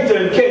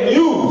Satan can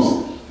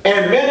use.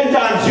 And many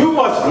times you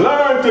must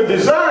learn to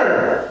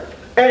discern.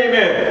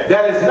 Amen.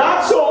 That is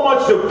not so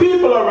much the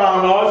people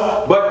around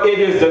us, but it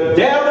is the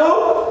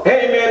devil,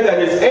 amen, that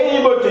is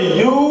able to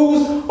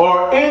use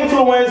or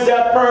influence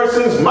that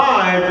person's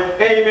mind,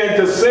 amen,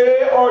 to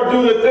say or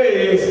do the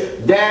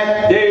things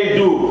that they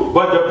do.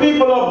 But the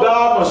people of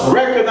God must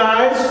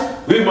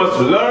recognize, we must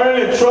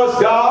learn and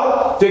trust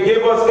God to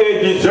give us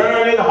a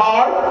discerning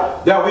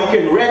heart that we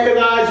can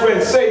recognize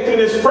when Satan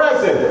is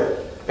present.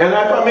 And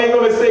if I make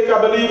no mistake,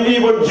 I believe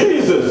even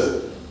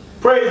Jesus,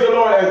 praise the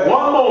Lord, at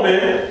one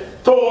moment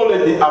told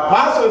the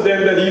apostles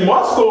then that he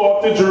must go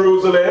up to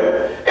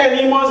Jerusalem and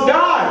he must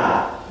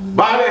die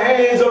by the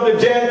hands of the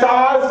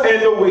Gentiles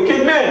and the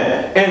wicked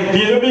men. And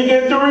Peter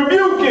began to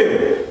rebuke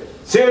him.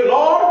 Say,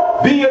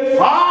 Lord, be it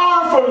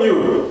far from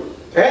you.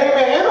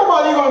 Amen. Ain't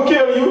nobody going to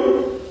kill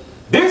you.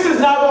 This is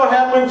not going to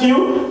happen to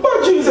you.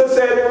 But Jesus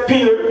said,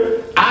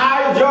 Peter,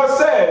 I just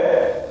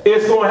said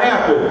it's going to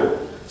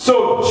happen.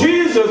 So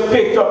Jesus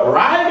picked up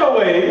right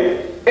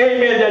away,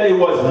 amen, that it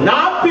was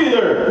not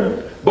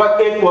Peter, but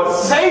it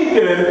was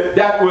Satan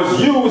that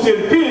was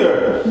using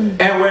Peter.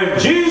 And when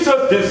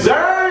Jesus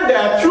discerned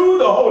that through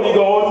the Holy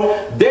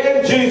Ghost,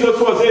 then Jesus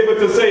was able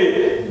to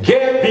say,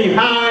 get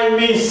behind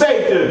me,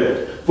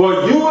 Satan. For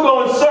you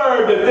don't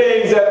serve the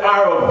things that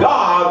are of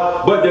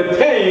God, but the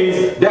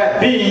things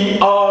that be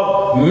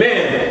of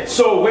men.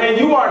 So when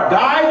you are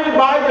guided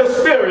by the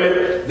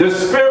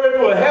Spirit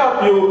will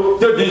help you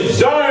to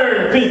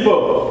discern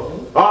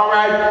people.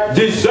 Alright?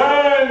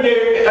 Discern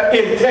their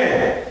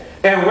intent.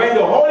 And when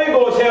the Holy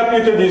Ghost helps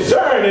you to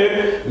discern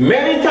it,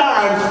 many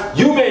times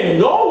you may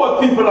know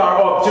what people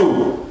are up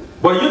to,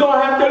 but you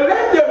don't have to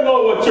let them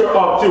know what you're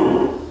up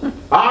to.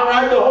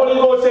 Alright, the Holy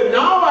Ghost said,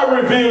 now I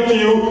reveal to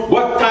you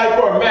what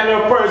type or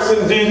manner of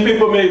persons these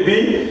people may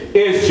be.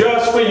 It's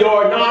just for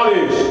your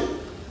knowledge.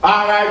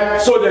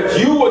 Alright, so that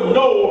you would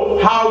know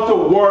how to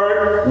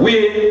work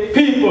with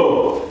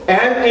people.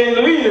 And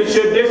in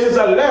leadership, this is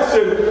a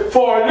lesson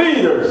for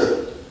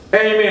leaders.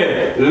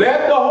 Amen.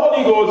 Let the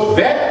Holy Ghost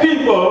vet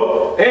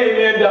people,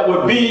 amen, that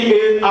would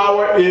be in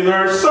our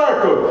inner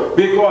circle.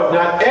 Because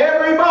not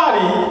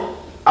everybody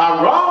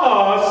around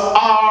us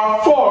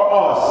are for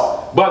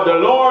us. But the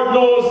Lord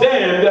knows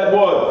them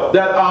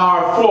that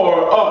are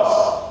for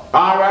us.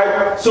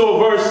 Alright, so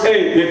verse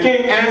 8, the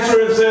king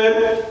answered and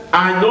said,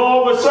 I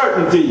know of a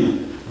certainty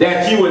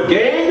that you would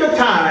gain the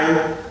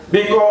time,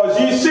 because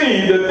ye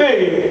see the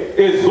thing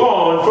is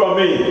gone from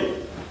me.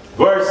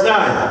 Verse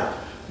 9,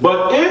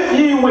 but if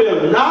ye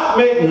will not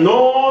make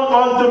known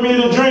unto me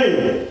the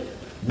dream,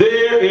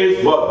 there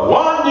is but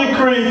one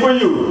decree for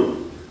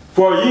you,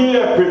 for ye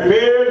have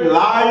prepared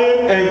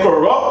lying and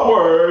corrupt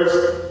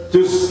words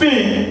to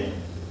speak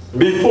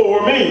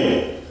before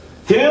me,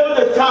 till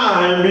the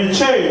time be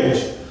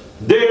changed.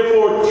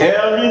 Therefore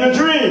tell me the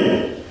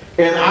dream,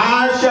 and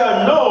I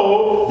shall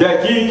know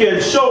that ye can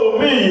show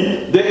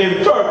me the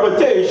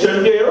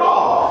interpretation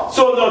thereof.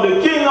 So now the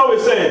king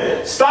always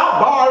saying,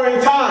 stop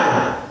borrowing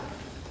time.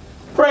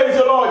 Praise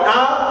the Lord.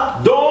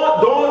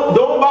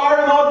 Don't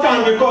borrow no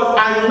time, because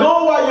I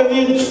know why you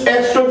need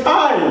extra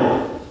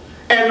time.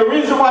 And the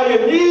reason why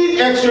you need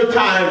extra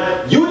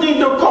time, you need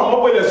to come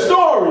up with a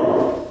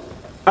story.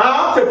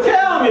 To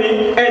tell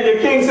me. And the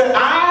king said,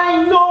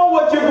 I know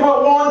what you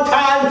want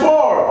time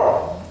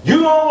for.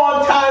 You don't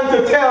want time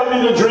to tell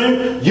me the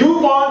dream. You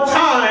want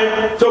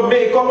time to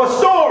make up a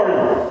story.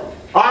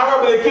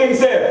 the king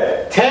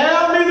said,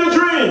 tell me the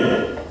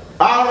dream.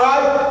 All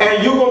right?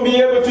 And you're going to be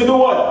able to do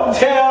what?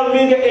 Tell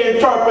me the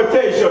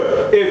interpretation.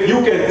 If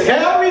you can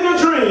tell me the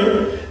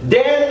dream,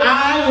 then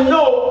I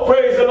know,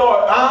 praise the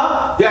Lord,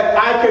 that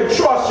I can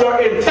trust your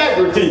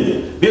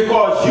integrity,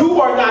 because you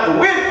were not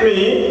with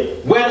me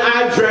when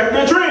I dreamt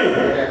the dream.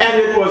 And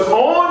it was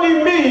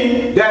only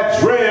me that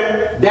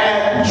dreamt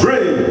that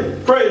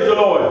dream. Praise the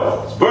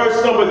Lord.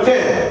 Verse number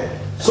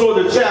 10.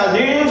 So the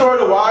Chaldeans or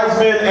the wise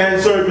men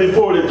answered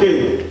before the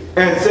king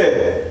and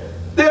said,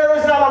 there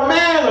is not a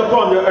man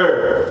upon the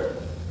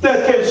earth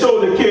that can show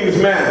the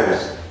king's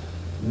manners.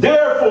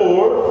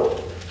 Therefore,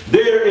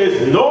 there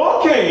is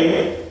no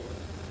king,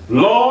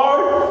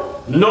 lord,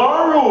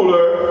 nor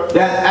ruler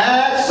that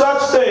asks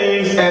such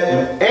things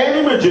at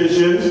any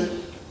magicians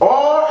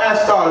or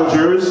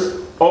astrologers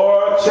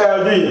or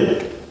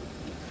Chaldeans.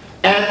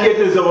 And it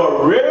is of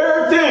a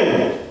rare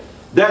thing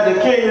that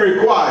the king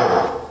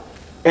required,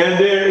 and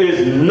there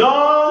is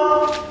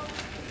none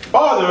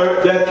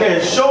other that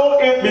can show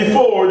it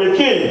before the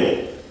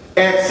king,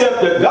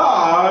 except the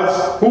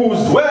gods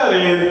whose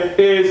dwelling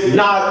is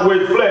not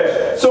with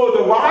flesh. So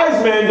the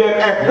wise men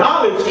then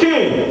acknowledge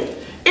king.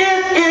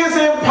 It is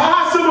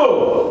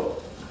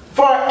impossible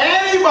for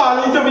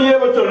anybody to be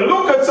able to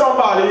look at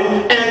somebody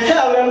and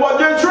tell them what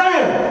they're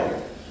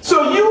dreaming.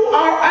 So you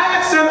are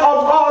asking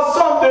of us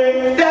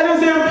something that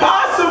is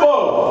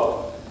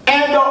impossible.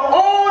 And the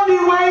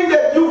only way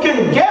that you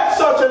can get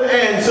such an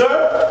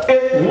answer,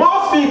 it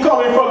must be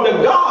coming from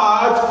the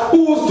gods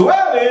whose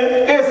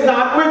dwelling is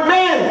not with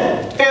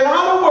men. In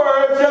other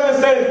words, you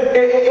understand,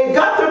 it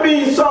got to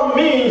be some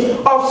means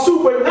of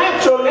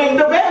supernatural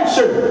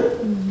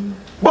intervention.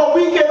 But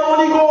we can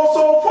only go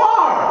so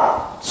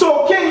far.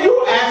 So can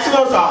you asking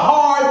us a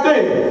hard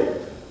thing?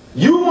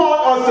 You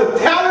want us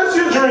to tell us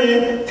your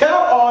dream, tell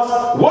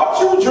us what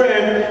you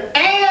dreamed,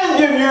 and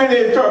give you an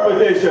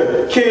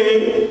interpretation.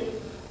 King,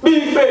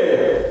 be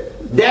fair.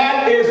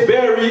 That is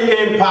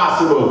very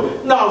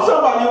impossible. Now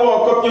somebody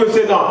walk up to you and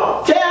say,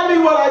 no, tell me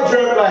what I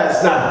dreamt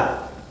last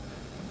night.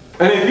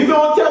 And if you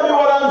don't tell me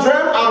what I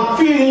dreamt, I'm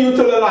feeding you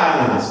to the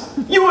lions.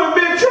 You're in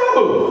big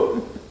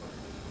trouble.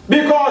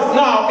 Because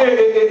now,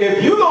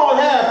 if you don't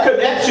have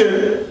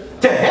connection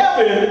to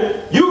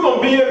heaven, you're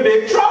going to be in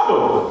big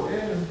trouble.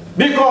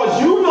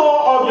 Because you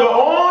know of your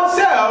own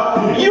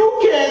self, you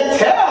can't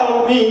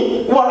tell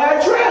me what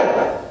I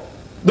dreamt.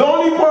 The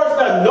only person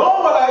that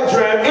knows what I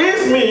dreamt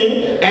is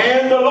me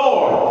and the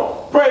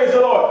Lord. Praise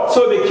the Lord.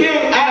 So the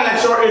king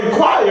asked or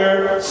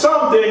inquired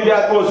something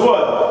that was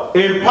what?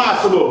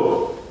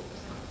 Impossible.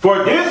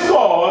 For this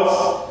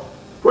cause,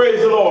 praise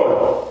the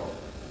Lord,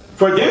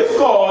 for this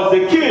cause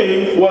the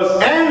king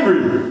was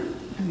angry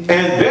and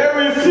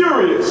very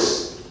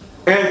furious,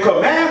 and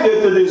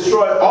commanded to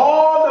destroy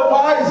all the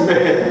wise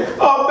men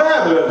of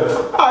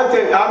Babylon.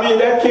 I mean,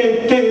 that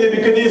King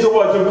Nebuchadnezzar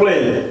wasn't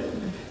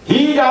playing.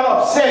 He got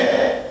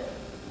upset,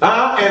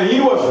 and he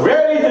was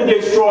ready to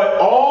destroy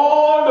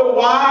all the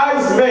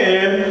wise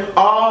men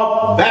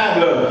of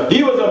Babylon.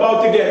 He was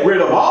about to get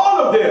rid of all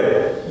of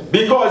them,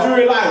 because you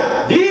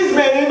realize these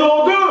men ain't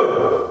no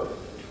good.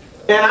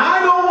 And I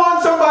don't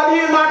want somebody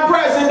in my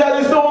presence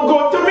that is no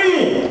good to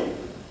me.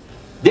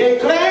 They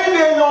claim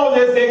they know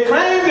this, they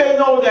claim they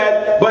know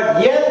that,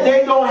 but yet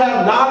they don't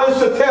have knowledge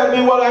to tell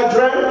me what I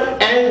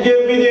dreamt and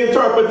give me the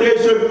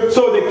interpretation.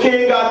 So the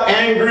king got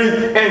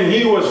angry and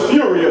he was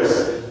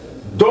furious.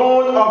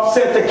 Don't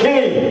upset the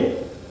king.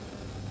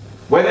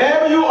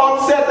 Whenever you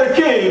upset the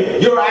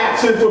king, you're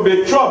asking for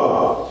big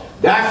trouble.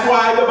 That's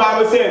why the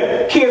Bible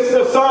said, kiss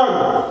the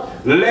son,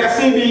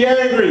 lest he be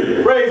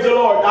angry. Praise the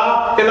Lord.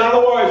 In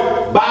other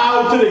words,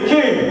 bow to the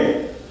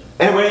king.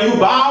 And when you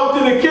bow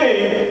to the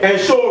king and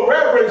show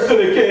reverence to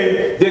the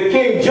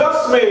king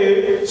just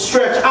may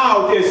stretch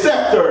out his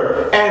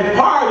scepter and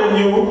pardon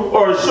you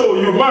or show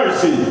you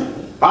mercy.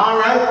 All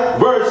right?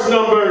 Verse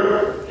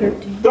number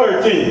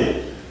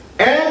 13.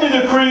 And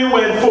the decree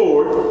went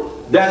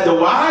forth that the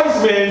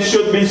wise men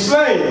should be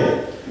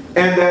slain,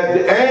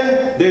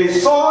 and they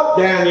sought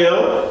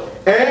Daniel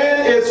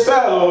and his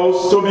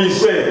fellows to be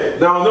slain.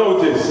 Now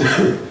notice,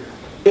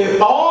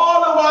 if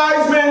all the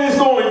wise men is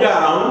going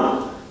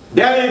down,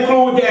 that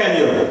includes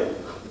Daniel.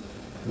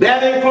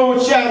 That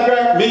includes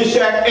Shadrach,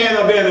 Meshach, and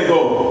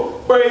Abednego.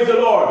 Praise the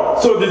Lord.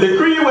 So the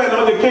decree went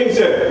on, the king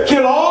said,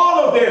 kill all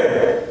of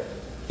them.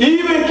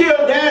 Even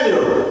kill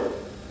Daniel.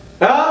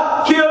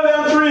 Kill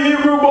them 3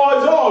 Hebrew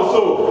boys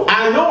also.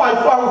 I know I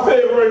found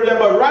favor in them,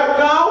 but right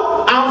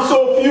now, I'm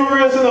so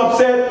furious and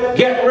upset,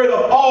 get rid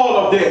of all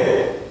of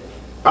them.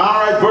 All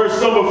right,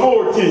 verse number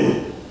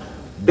 14.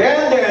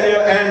 Then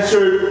Daniel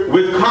answered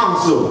with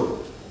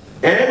counsel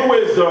and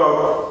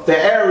wisdom to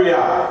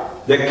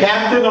Arioch, the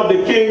captain of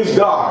the king's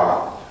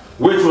guard,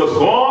 which was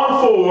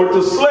gone forward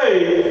to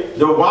slay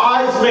the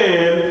wise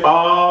men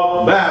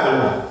of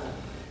Babylon.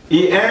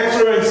 He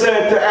answered and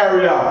said to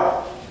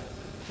Arioch,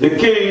 the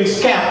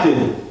king's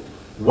captain,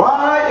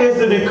 why is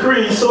the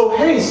decree so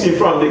hasty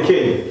from the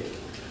king?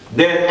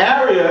 Then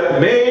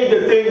Arioch made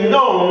the thing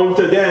known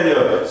to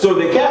Daniel. So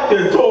the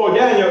captain told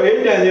Daniel,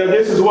 hey Daniel,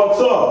 this is what's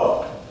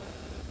up.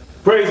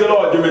 Praise the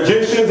Lord. The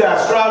magicians, the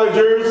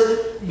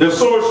astrologers, the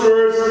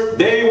sorcerers,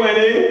 they went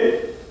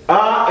in,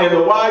 and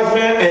the wise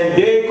men,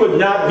 and they could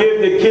not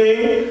give the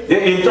king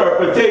the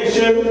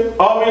interpretation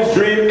of his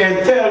dream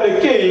and tell the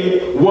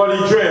king what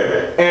he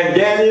dreamed. And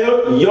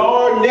Daniel,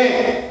 your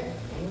neck,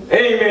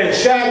 amen,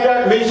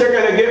 Shadrach, Meshach,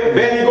 and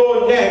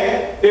Abednego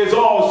neck is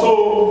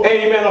also,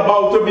 amen,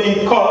 about to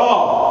be cut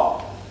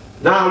off.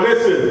 Now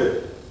listen.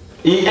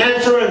 He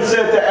answered and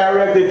said to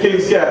Arioch, the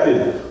king's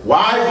captain,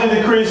 why is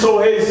the decree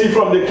so hasty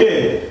from the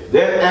king?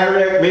 Then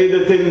Arioch made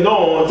the thing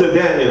known to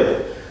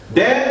Daniel.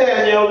 Then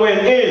Daniel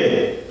went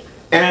in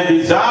and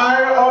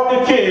desired of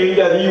the king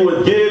that he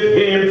would give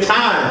him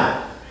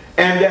time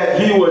and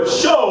that he would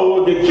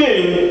show the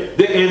king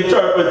the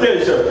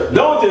interpretation.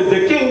 Notice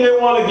the king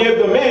didn't want to give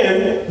the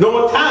man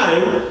no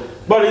time,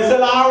 but he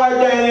said, all right,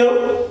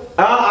 Daniel,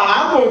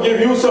 I'm going to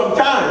give you some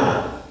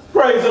time.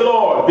 Praise the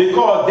Lord,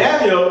 because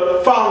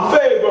Daniel found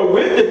favor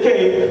with the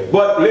king.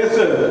 But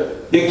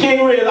listen, the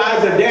king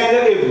realized that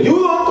Daniel, if you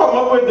don't come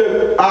up with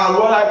the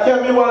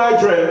tell me what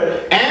I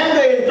dreamt and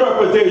the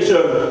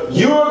interpretation,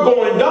 you're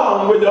going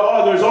down with the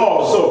others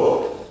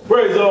also.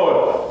 Praise the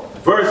Lord.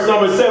 Verse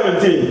number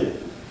 17.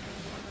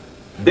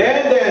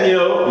 Then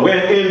Daniel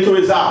went into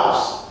his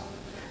house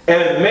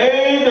and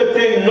made the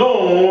thing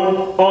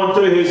known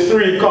unto his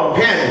 3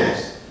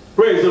 companions.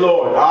 Praise the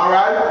Lord. All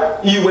right.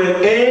 He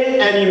went in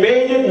and he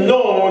made it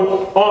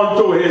known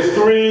unto his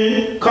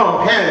 3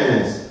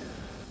 companions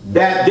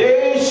that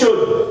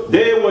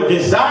they would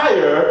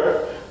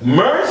desire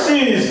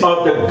mercies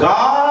of the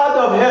God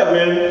of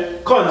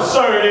heaven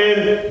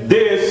concerning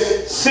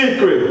this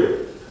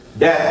secret,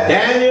 that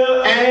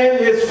Daniel and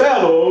his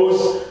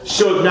fellows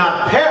should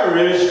not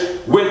perish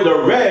with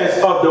the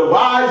rest of the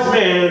wise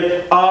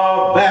men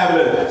of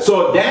Babylon.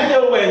 So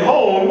Daniel went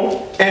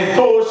home and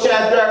told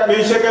Shadrach,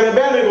 Meshach, and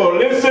Abednego,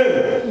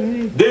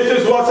 listen, this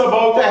is what's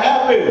about to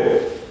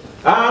happen.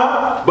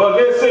 But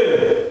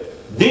listen,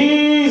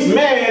 these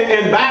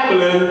men in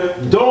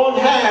Babylon don't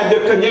have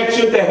the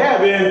connection to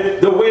heaven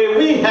the way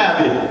we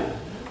have it.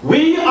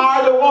 We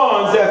are the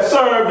ones that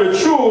serve the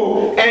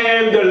true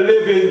and the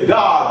living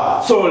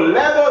God. So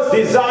let us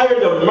desire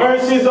the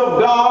mercies of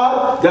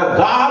God, the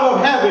God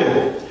of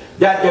heaven,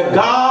 that the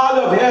God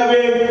of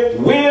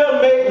heaven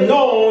will make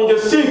known the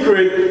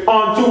secret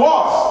unto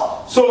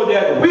us, so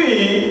that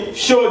we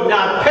should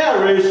not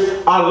perish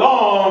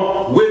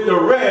along with the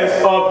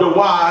rest of the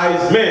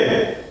wise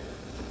men.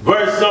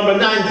 Verse number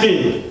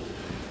 19.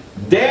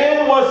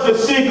 Then was the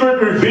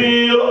secret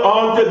revealed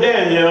unto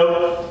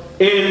Daniel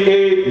in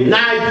a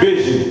night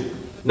vision.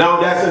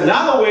 Now that's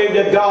another way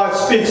that God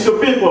speaks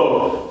to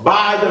people,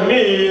 by the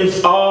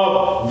means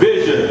of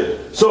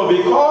vision. So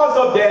because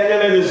of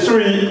Daniel and his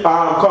 3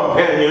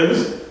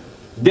 companions,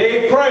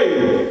 they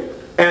prayed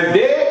and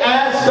they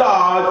asked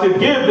God to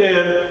give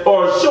them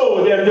or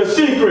show them the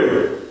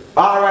secret.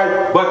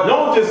 Alright, but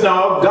notice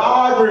now,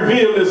 God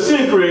revealed the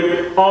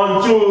secret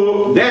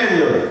unto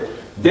Daniel.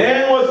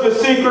 Then was the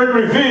secret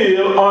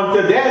revealed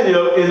unto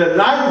Daniel in the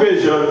night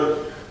vision.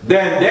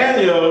 Then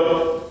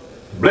Daniel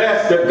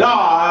blessed the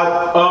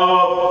God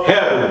of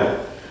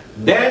heaven.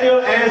 Daniel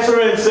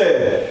answered and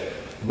said,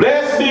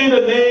 blessed be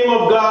the name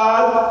of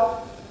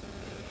God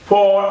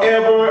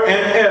forever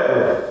and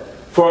ever,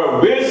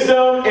 for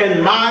wisdom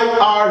and might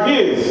are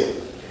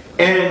his.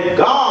 And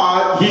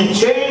God, he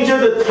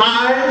changes the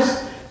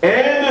times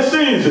and the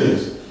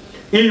seasons.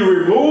 He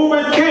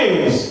removeth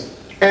kings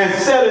and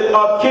setteth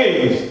up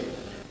kings.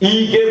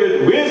 He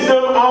giveth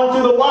wisdom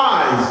unto the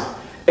wise,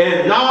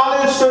 and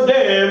knowledge to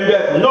them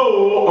that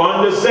know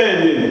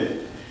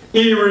understanding.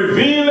 He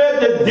revealeth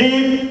the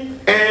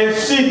deep and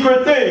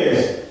secret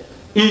things.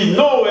 He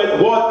knoweth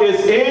what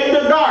is in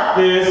the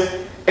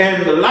darkness,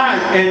 and the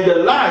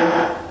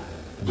light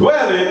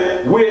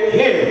dwelleth with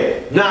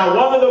him. Now,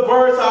 one of the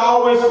verses I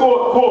always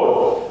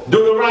quote,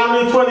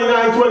 Deuteronomy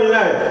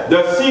 29:29.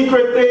 The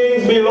secret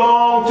things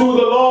belong to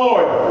the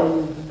Lord,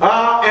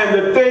 and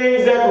the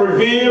things that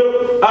reveal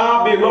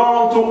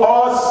belong to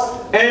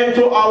us and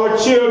to our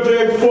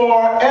children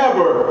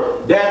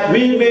forever, that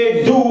we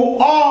may do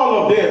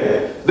all of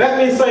them. Let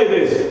me say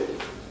this.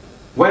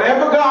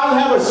 Whenever God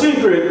has a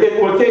secret,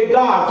 it will take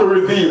God to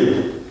reveal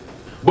it.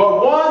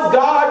 But once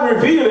God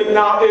reveals it,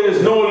 now it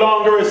is no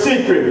longer a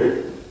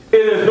secret.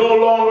 It is no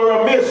longer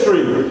a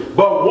mystery.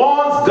 But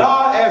once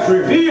God has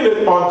revealed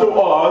it unto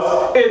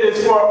us, it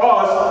is for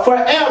us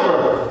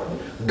forever.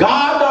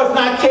 God does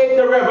not take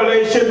the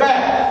revelation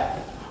back.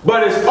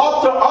 But it's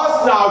up to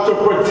us now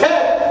to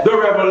protect the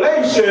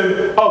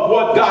revelation of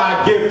what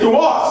God gives to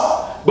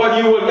us. But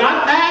you will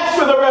not ask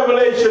for the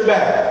revelation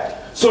back.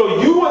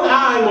 So you and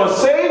I must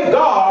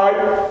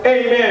safeguard,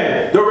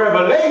 amen, the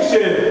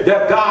revelation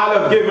that God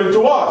has given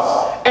to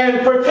us and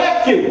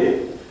protect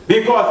it.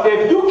 Because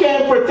if you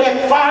can't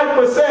protect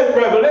 5%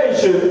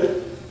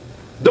 revelation,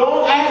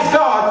 don't ask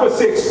God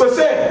for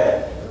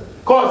 6%.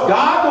 Because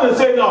God's going to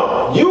say,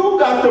 no, you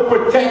got to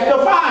protect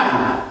the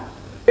 5.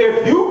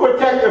 If you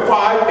protect the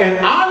 5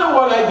 and honor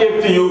what I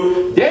give to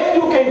you, then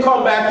you can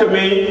come back to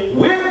me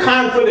with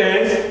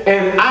confidence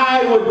and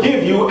I will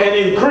give you an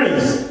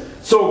increase.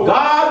 So God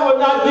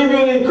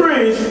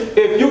increase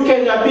if you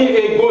cannot be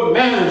a good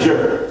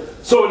manager.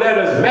 So let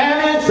us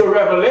manage the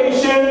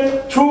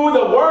revelation through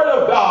the Word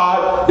of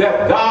God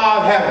that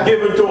God has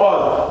given to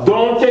us.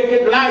 Don't take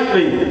it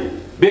lightly,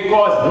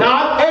 because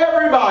not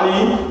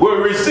everybody will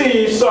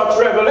receive such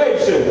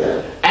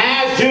revelation.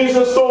 As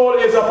Jesus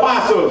told his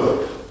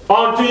apostles,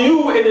 unto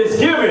you it is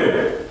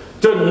given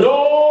to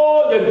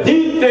know the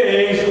deep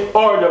things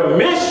or the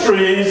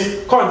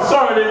mysteries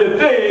concerning the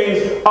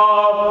things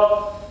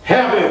of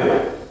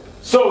heaven.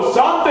 So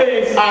some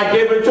things are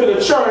given to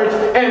the church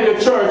and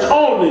the church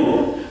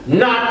only,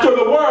 not to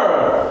the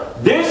world.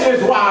 This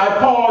is why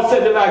Paul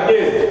said it like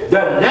this: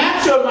 the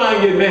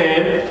natural-minded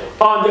man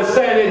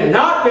understandeth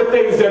not the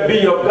things that be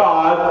of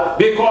God,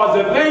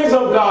 because the things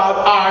of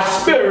God are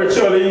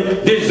spiritually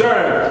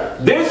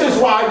discerned. This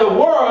is why the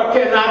world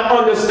cannot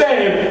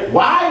understand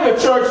why the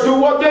church do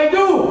what they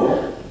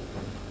do.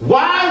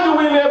 Why do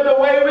we live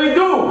the way we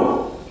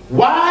do?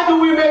 Why do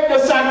we make the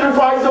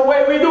sacrifice the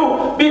way we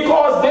do?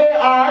 Because they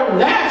are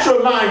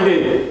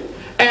natural-minded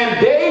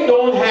and they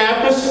don't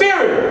have the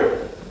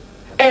Spirit.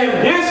 And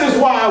this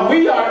is why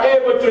we are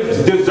able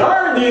to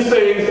discern these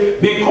things,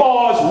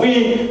 because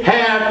we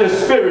have the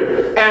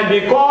Spirit. And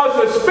because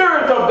the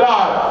Spirit of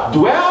God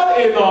dwells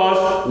in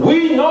us,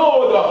 we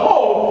know the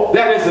hope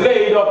that is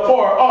laid up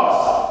for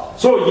us.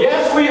 So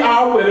yes, we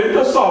are willing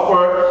to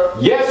suffer.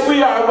 Yes,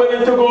 we are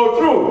willing to go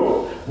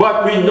through.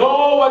 But we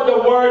know what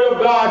the Word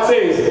of God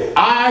says.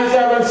 Eyes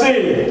haven't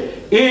seen,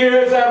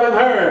 ears haven't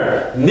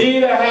heard,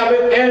 neither have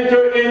it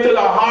entered into the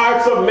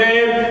hearts of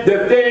men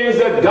the things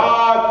that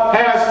God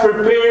has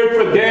prepared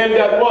for them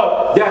that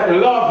what? That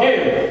love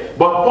Him.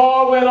 But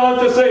Paul went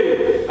on to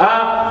say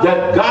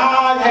that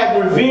God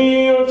had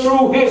revealed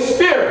through His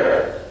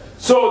Spirit.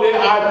 So there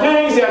are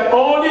things that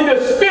only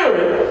the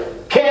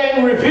Spirit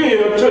can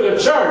reveal to the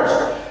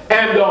church.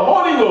 And the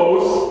Holy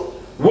Ghost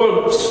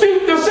will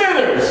speak to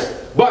sinners,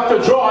 but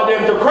to draw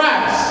them to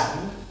Christ.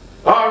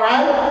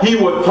 Alright? He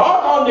will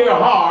talk on their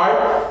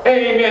heart,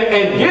 amen,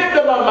 and give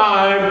them a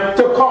mind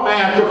to come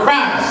after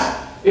Christ.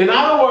 In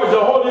other words,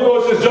 the Holy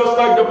Ghost is just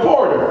like the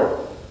porter.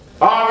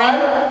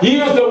 Alright? He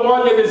is the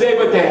one that is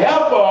able to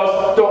help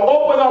us to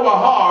open our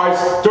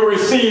hearts to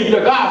receive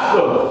the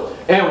gospel.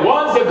 And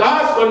once the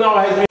gospel now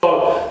has been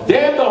taught,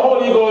 then the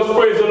Holy Ghost,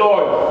 praise the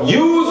Lord,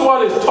 use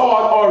what is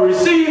taught or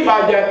received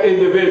by that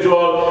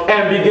individual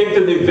and begin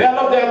to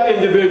develop that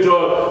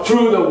individual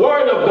through the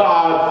Word of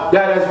God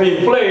that has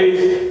been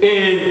placed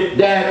in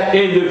that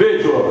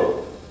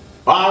individual.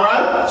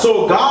 Alright?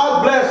 So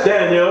God blessed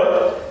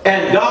Daniel,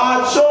 and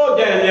God showed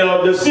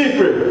Daniel the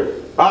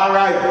secret.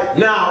 Alright?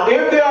 Now,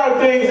 if there are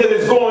things that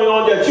is going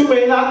on that you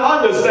may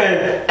not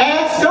understand,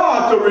 ask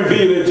God to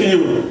reveal it to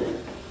you.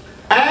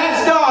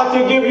 Ask God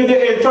to give you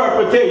the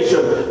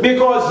interpretation.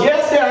 Because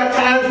yes, there are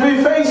times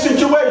we face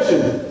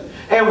situations,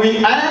 and we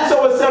ask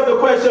ourselves the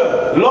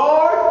question,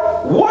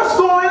 Lord, what's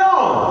going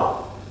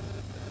on?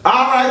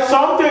 Alright,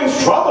 some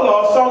things trouble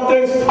us, some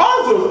things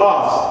puzzle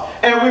us,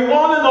 and we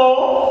want to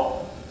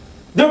know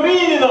the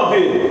meaning of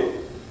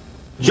it.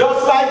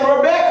 Just like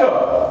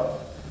Rebecca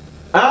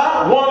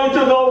wanted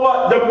to know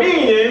what the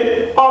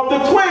meaning of the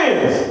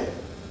twins,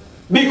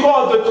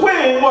 because the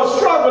twin was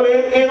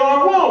struggling in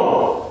her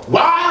womb.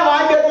 Why am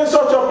I getting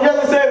such a...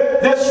 Yes,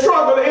 said, they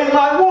struggle in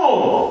my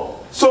womb.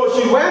 So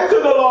she went to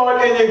the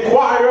Lord and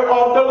inquired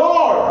of the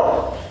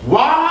Lord,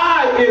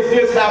 why is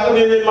this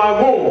happening in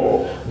my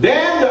womb?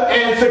 Then the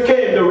answer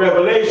came, the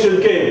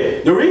revelation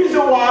came. The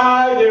reason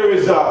why there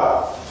is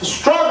a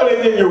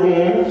struggling in your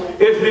womb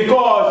is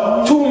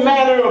because two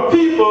manner of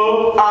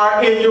people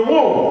are in your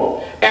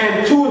womb,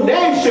 and two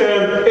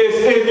nations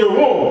is in your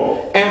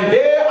womb, and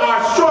they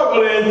are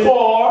struggling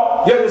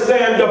for, you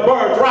understand, the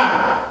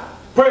birthright.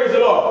 Praise the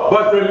Lord.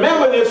 But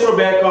remember this,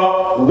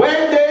 Rebecca,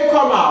 when they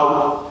come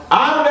out,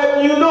 I'm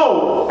letting you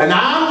know, and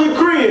I'm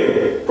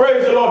decreeing,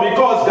 praise the Lord,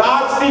 because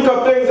God speaks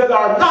of things that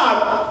are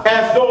not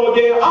as though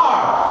they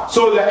are.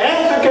 So the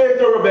answer came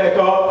to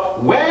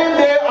Rebecca, when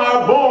they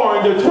are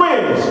born, the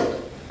twins,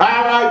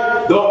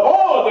 alright, the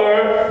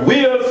older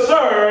will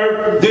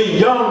serve the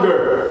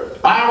younger.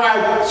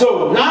 Alright,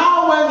 so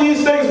now when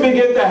these things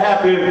begin to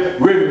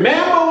happen,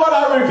 remember what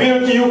I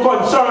revealed to you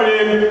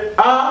concerning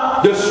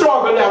the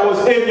struggle that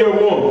was in your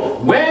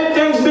womb. When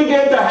things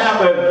begin to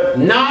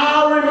happen,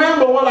 now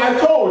remember what I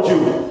told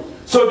you.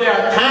 So there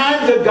are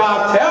times that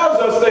God tells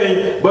us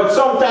things, but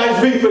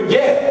sometimes we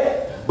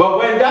forget. But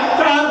when that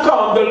time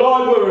comes, the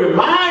Lord will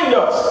remind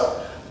us.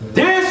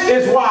 This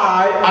is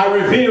why I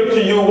revealed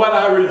to you what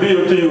I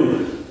revealed to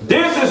you.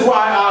 This is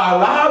why I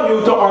allow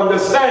you to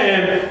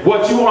understand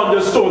what you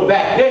understood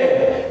back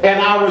then.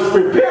 And I was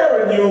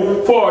preparing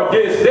you for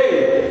this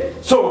day.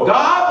 So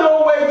God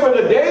don't wait for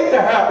the day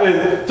to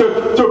happen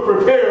to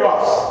prepare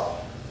us.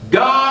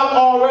 God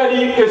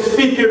already is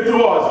speaking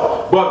to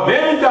us. But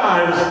many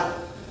times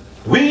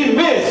we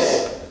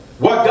miss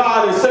what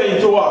God is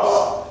saying to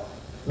us,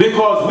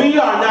 because we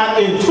are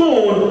not in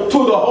tune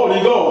to the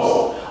Holy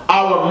Ghost.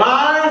 Our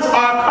minds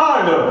are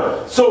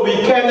carnal, so we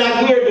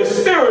cannot hear the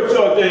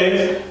spiritual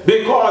things,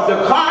 because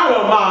the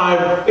carnal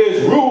mind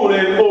is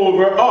ruling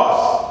over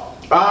us.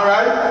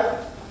 Alright?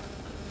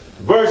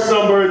 Verse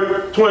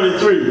number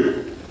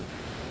 23.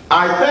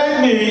 I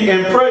thank thee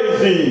and praise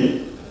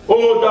thee,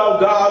 O thou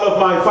God of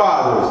my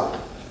fathers,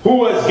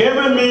 who has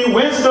given me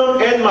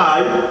wisdom and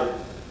might,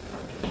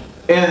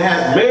 and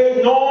has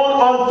made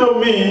known unto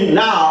me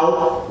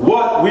now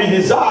what we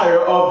desire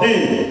of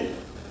thee.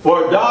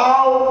 For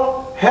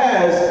thou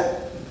hast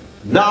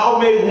now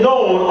made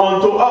known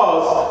unto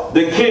us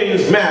the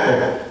king's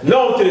matter.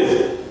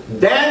 Notice,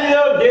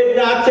 Daniel did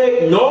not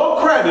take no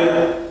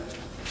credit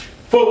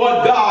for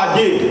what God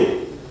did.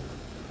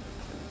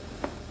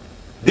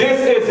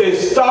 This is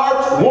a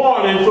stark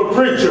warning for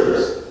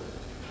preachers.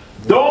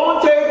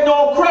 Don't take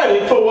no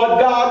credit for what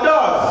God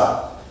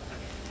does.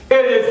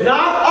 It is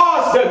not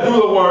us that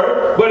do the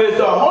work, but it's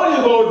the Holy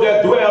Ghost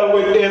that dwells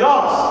within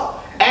us.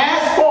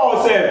 As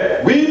Paul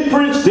said, we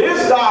preach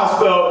this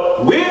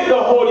gospel with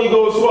the Holy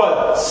Ghost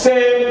what?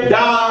 Sent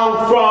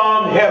down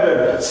from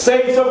heaven.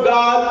 Saints of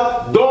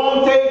God,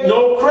 don't take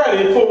no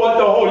credit for what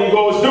the Holy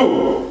Ghost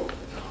do.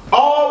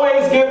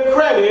 Always give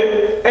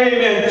credit,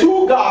 amen,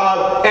 to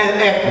God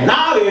and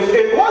acknowledge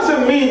it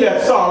wasn't me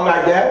that sung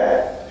like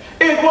that.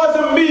 It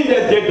wasn't me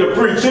that did the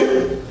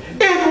preaching.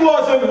 It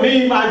wasn't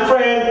me, my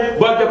friend,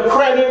 but the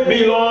credit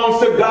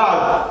belongs to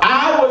God.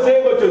 I was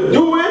able to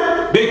do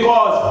it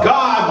because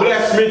God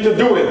blessed me to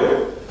do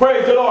it.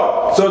 Praise the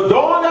Lord. So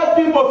don't let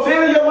people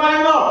fill your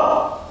mind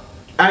up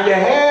and your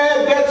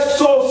head gets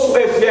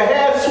your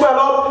head swell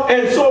up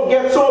and so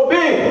gets so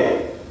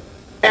big.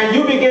 And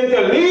you begin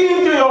to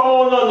lean to your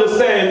own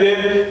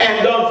understanding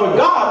and don't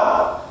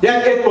forget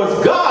that it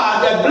was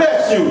God that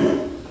blessed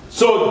you.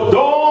 So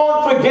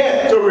don't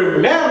forget to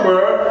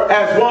remember,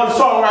 as one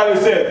songwriter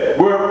said,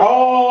 where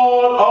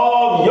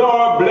all of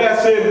your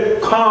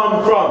blessing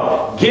come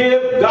from.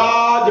 Give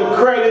God the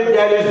credit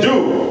that is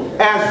due.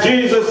 As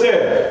Jesus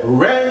said,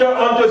 render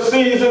unto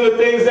Caesar the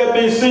things that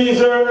be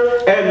Caesar,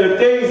 and the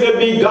things that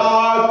be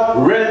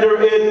God, render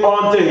it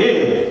unto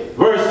him.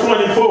 Verse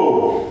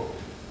 24.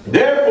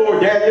 Therefore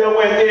Daniel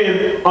went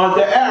in unto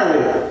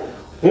Arioch,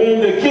 whom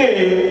the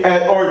king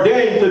had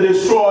ordained to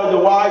destroy the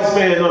wise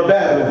men of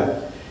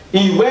Babylon.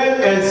 He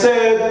went and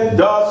said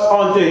thus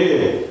unto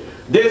him,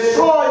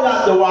 destroy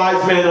not the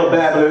wise men of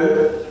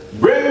Babylon,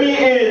 bring me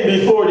in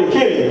before the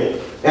king,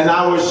 and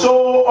I will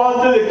show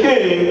unto the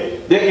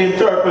king the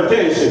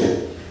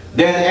interpretation.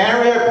 Then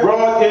Arioch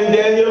brought in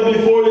Daniel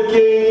before the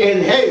king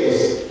in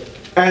haste,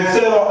 and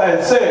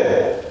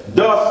said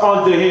thus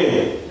unto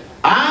him,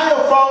 I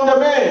have found a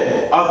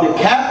man of the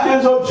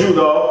captains of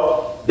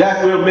Judah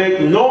that will make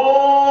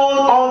known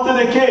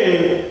unto the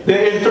king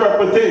the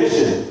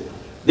interpretation.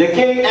 The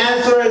king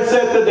answered and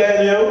said to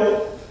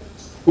Daniel,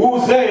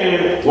 whose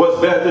name was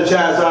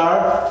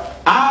Belteshazzar,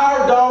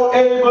 art thou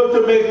able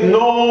to make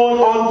known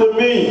unto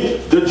me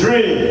the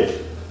dream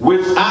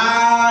which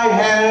I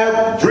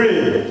have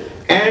dreamed,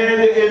 and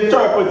the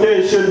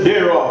interpretation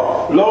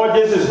thereof? Lord,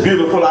 this is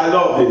beautiful. I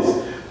love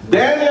this.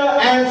 Daniel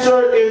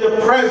answered in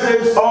the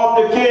presence of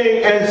the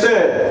king and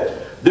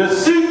said, the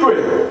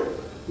secret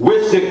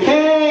which the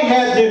king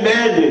had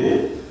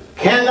demanded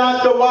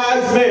cannot the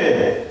wise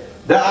men,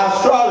 the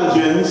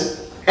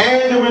astrologers,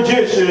 and the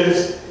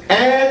magicians,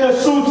 and the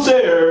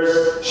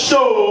soothsayers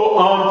show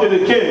unto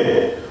the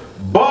king.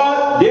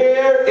 But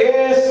there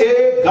is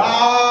a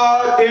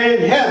God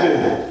in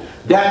heaven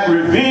that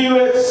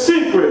revealeth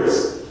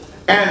secrets,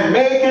 and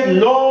maketh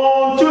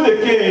known to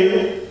the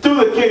king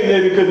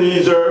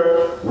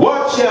Nebuchadnezzar,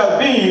 what shall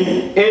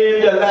be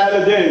in the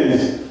latter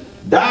days.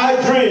 Thy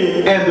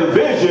dream and the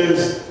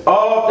visions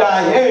of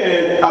thy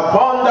head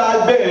upon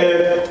thy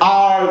bed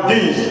are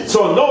these.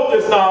 So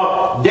notice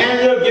now,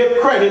 Daniel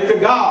gave credit to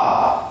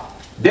God.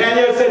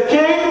 Daniel said,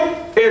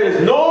 king,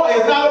 it's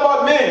not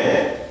about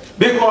man,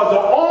 because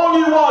the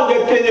only one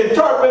that can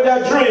interpret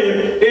that dream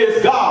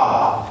is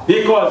God.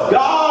 Because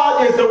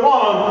God is the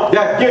one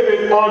that gave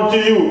it unto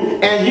you,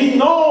 and he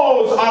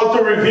knows how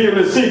to reveal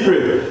the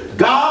secret.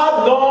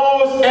 God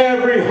knows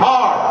every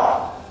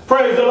heart.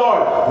 Praise the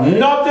Lord.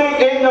 Nothing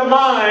in the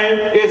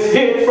mind is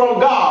hid from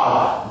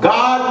God.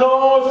 God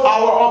knows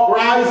our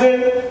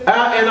uprising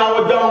and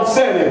our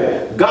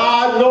downsetting.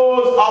 God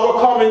knows our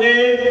coming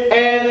in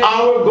and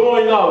our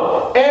going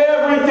out.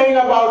 Everything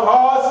about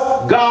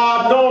us,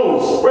 God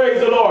knows. Praise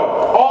the Lord.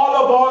 All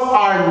of us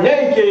are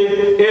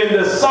naked in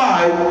the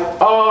sight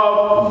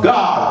of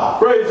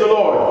God. Praise the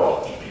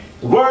Lord.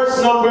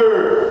 Verse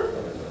number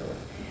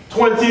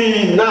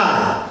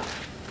 29.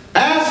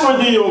 As for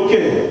thee, O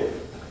king,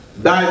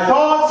 thy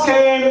thoughts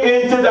came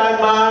into thy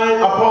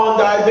mind upon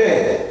thy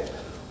bed,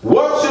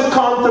 what should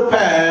come to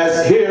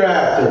pass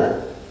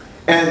hereafter?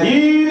 And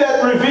he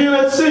that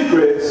revealeth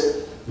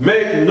secrets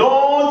make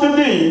known to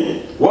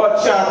thee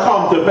what shall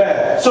come to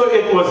pass. So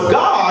it was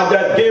God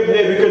that gave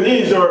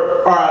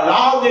Nebuchadnezzar, or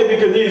allowed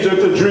Nebuchadnezzar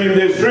to dream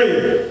this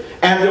dream.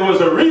 And there was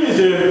a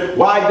reason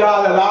why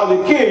God allowed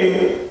the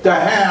king to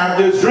have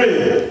this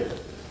dream.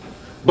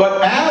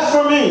 But as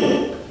for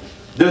me,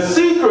 the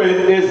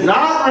secret is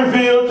not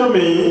revealed to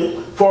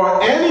me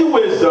for any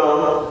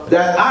wisdom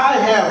that I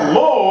have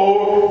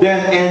more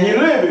than any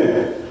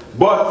living,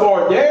 but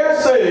for their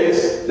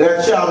sakes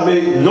that shall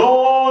make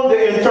known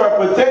the interpretation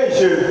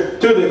interpretation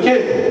to the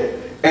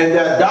king, and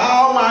that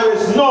thou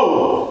mightest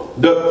know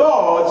the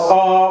thoughts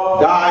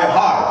of thy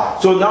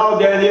heart. So now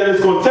Daniel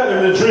is going to tell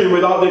him the dream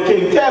without the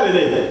king telling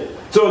him.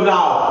 So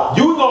now,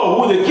 you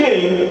know who the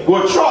king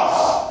will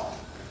trust.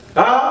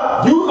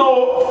 You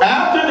know,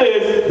 after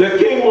this,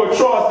 the king will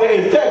trust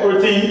the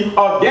integrity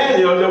of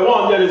Daniel, the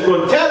one that is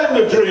going to tell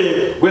him the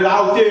dream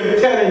without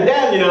him telling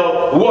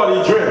Daniel what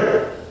he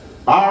dreamt.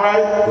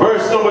 Alright,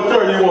 verse number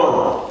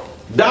 31.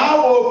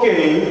 Thou, O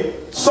king,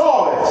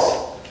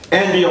 sawest,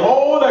 and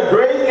behold a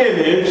great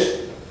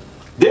image.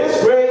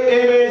 This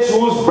great image,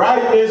 whose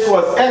brightness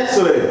was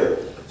excellent,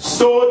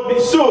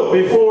 stood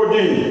before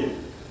thee,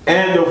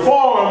 and the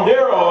form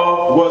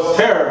thereof was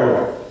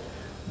terrible.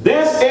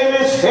 This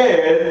image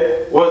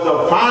head was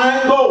of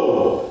fine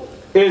gold,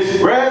 its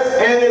breast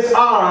and its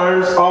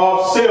arms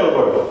of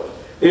silver,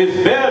 its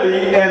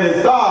belly and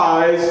its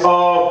thighs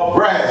of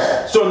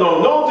brass. So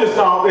now notice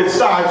now it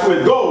starts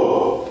with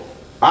gold.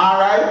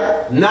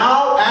 Alright?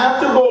 Now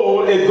after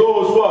gold it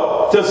goes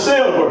what? To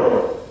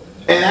silver.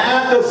 And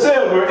after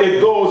silver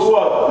it goes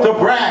what? To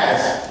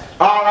brass.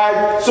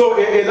 Alright? So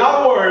in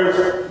other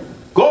words,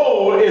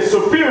 gold is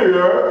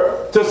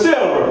superior to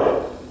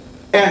silver.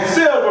 And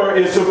silver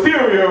is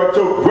superior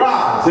to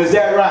bronze. Is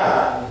that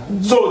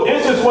right? So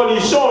this is what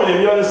he's showing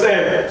him. You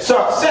understand?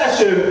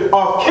 Succession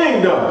of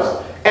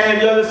kingdoms.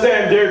 And you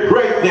understand their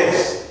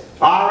greatness.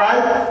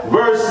 Alright?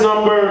 Verse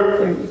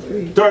number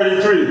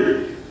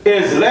 33.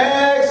 His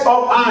legs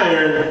of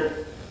iron,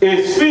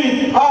 his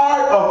feet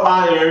part of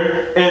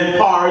iron and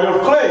part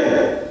of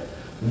clay.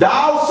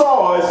 Thou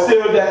sawest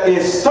still that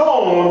his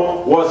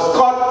stone was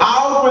cut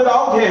out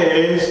without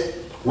hands,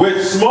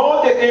 which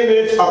smote the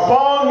image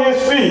upon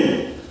his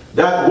feet,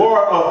 that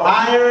were of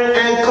iron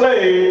and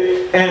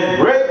clay,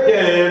 and break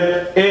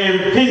them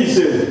in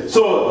pieces.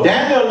 So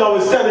Daniel now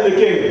is telling the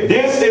king,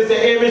 this is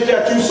the image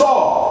that you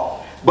saw.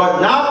 But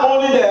not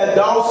only that,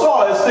 thou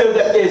sawest still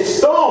that his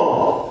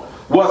stone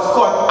was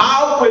cut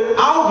out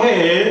without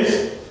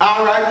hands.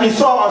 Alright, he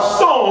saw a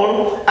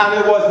stone, and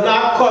it was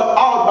not cut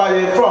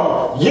out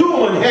from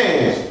human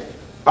hands.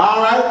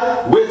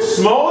 Alright, which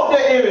smote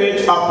the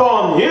image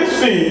upon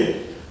his feet,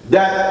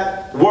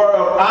 that were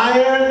of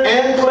iron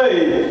and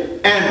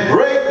clay, and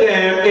break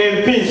them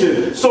in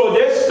pieces. So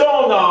this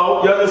stone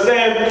now, you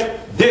understand,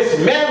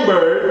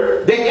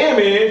 dismembered the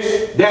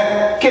image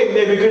that King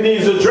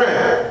Nebuchadnezzar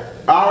dreamt.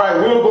 Alright,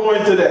 we'll go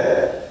into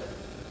that.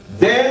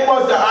 Then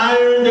was the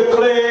iron, the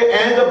clay,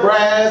 and the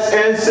brass,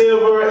 and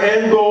silver,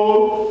 and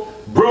gold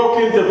broke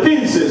into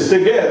pieces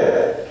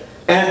together,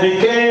 and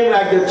became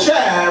like the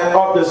chaff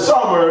of the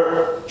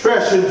summer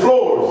threshing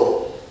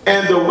floors.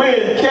 And the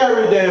wind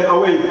carried them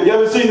away. You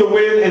ever seen the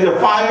wind in the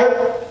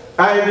fire?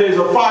 And there's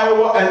a fire,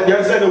 and you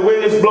understand the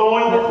wind is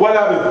blowing? What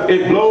happens?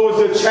 It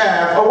blows the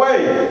chaff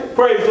away.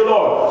 Praise the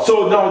Lord.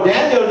 So now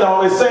Daniel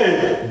now is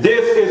saying,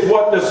 this is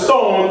what the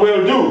stone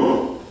will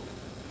do.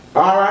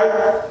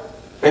 Alright?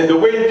 And the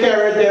wind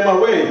carried them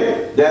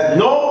away, that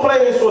no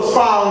place was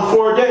found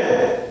for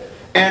them.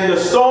 And the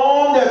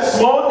stone that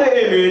smote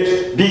the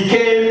image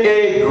became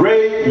a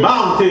great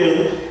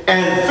mountain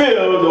and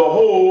filled the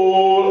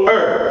whole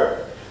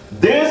earth.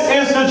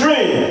 This is the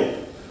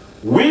dream.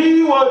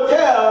 We will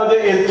tell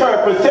the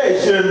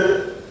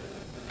interpretation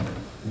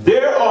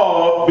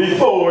thereof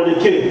before the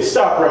king.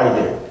 Stop right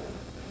there.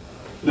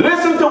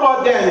 Listen to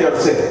what Daniel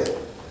said.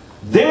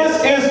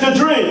 This is the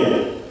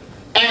dream,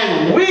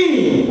 and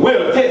we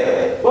will tell.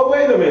 Well,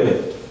 wait a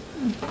minute.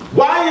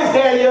 Why is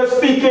Daniel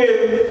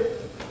speaking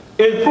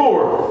in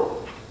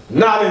plural,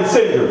 not in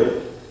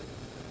singular?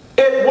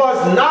 It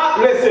was not,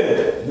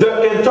 listen,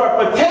 the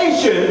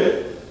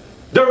interpretation,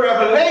 the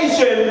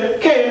revelation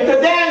came to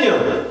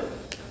Daniel.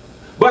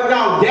 But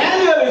now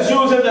Daniel is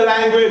using the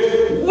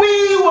language,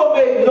 we will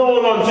make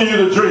known unto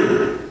you the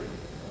dream.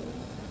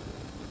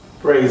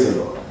 Praise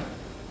the Lord.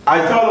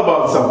 I thought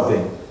about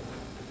something.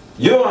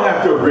 You don't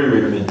have to agree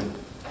with me.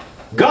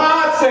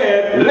 God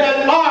said,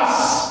 let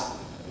us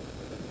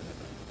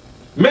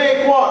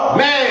make what?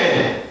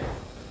 Man.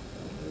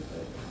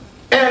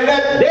 And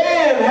let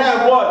them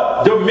have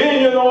what?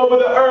 Dominion over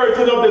the earth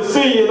and of the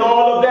sea and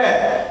all of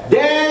that.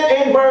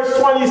 Then in verse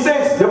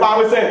 26, the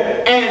Bible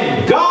said,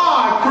 and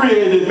God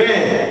created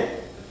man.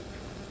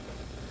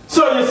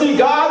 So you see,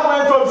 God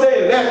went from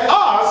saying, let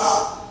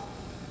us,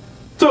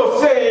 to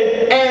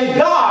saying, and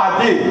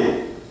God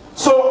did.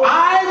 So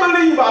I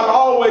believe, I've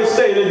always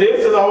stated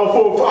this, and our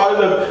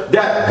forefathers,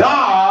 that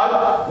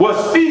God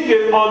was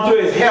speaking unto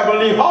his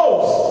heavenly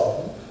host.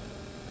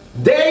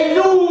 They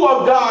knew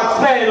of God's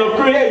plan of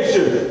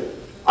creation.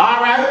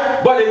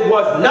 Alright? But it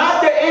was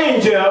not the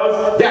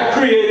angels that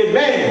created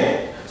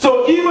man.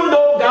 So even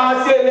though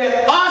God said,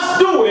 let us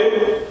do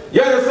it,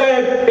 you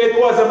understand, it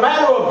was a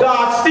matter of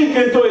God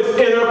speaking to his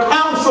inner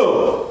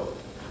council.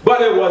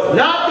 But it was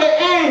not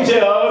the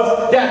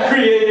angels that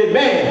created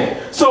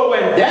man. So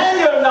when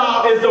Daniel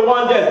now is the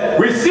one that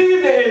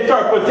received the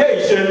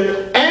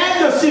interpretation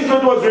and the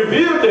secret was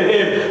revealed to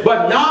him,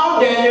 but now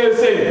Daniel is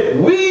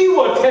saying, we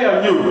will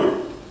tell you.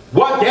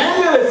 What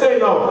Daniel is saying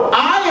now,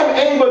 I am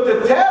able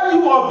to tell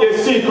you of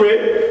this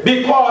secret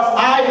because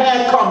I had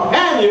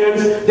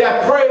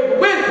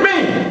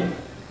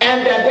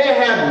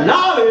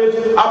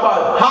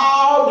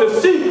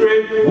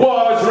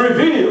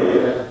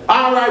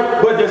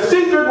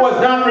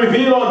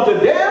revealed unto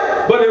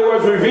them, but it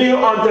was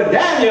revealed unto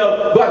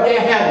Daniel, but they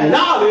had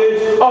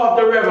knowledge of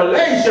the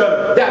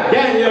revelation that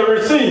Daniel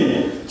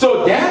received.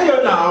 So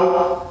Daniel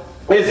now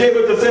is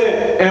able to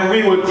say, and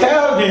we will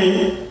tell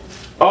thee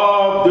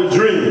of the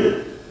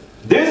dream.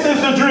 This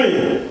is the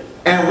dream,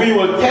 and we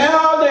will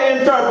tell the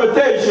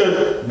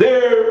interpretation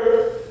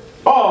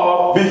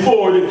thereof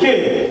before the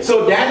king.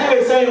 So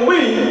Daniel is saying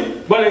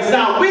we, but it's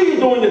not we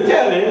doing the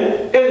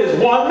telling. It is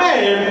one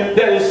man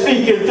that is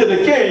speaking to the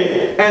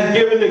king and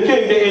giving the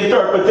king the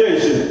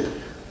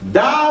interpretation.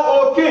 Thou,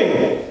 O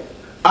king,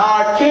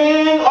 art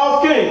King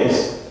of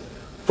kings,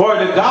 for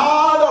the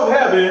God of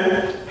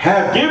heaven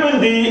hath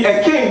given thee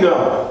a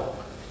kingdom,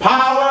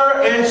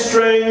 power and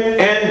strength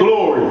and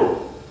glory.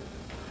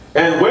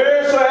 And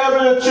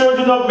wheresoever the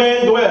children of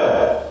men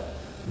dwell,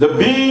 the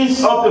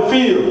beasts of the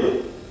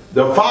field,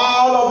 the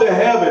fowl of the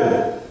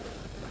heaven,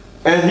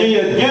 and he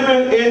hath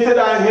given into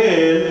thy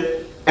hand,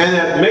 and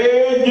hath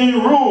made thee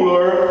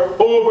ruler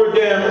over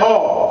them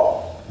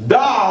all.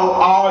 Thou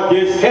art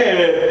this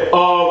head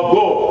of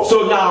gold.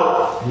 So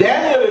now,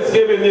 Daniel is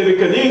giving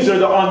Nebuchadnezzar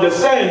the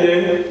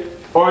understanding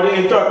or the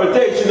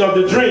interpretation of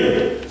the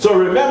dream. So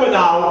remember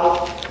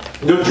now,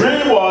 the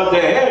dream was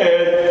the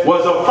head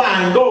was of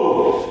fine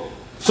gold.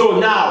 So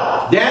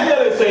now, Daniel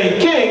is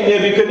saying, King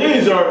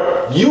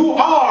Nebuchadnezzar, you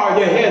are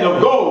the head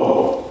of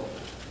gold.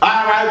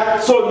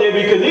 Alright, so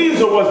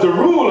Nebuchadnezzar was the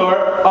ruler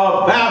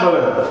of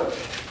Babylon.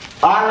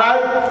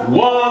 Alright,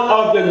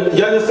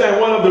 you understand,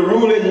 one of the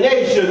ruling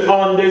nations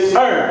on this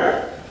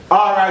earth.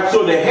 Alright,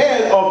 so the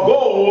head of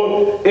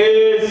gold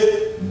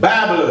is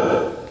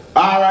Babylon.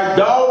 Alright,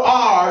 thou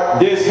art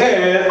this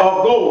head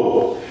of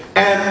gold.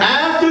 And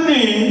after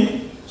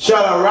thee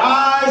shall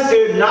arise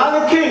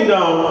another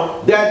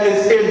kingdom that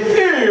is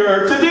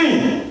inferior to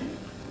thee,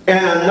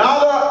 and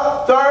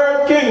another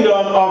third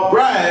kingdom of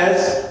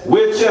brass,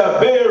 which shall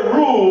bear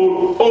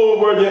rule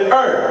over the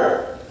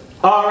earth.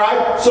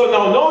 Alright, so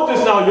now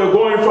notice now you're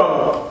going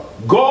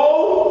from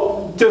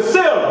gold to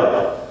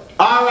silver.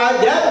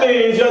 Alright, that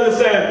means, you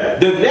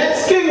understand, the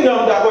next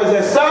kingdom that was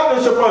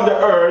established upon the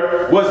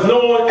earth was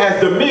known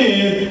as the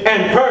Mede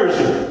and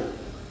Persian.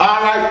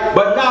 Alright,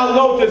 but now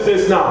notice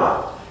this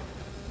now.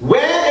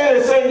 When it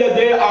is saying that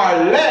they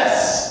are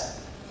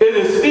less, it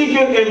is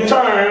speaking in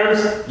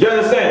terms, you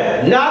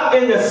understand, not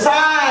in the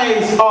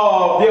size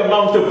of the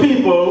amount of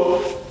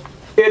people.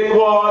 It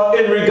was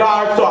in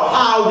regards to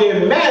how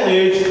they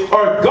managed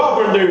or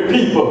governed their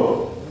people.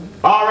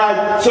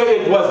 Alright, so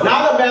it was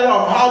not a matter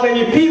of how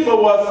many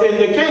people was in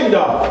the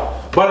kingdom,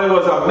 but it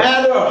was a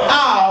matter of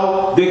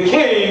how the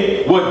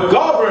king would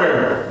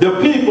govern the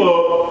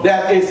people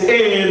that is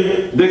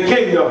in the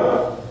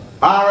kingdom.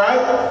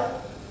 Alright?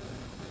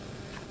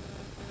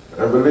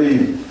 I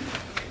believe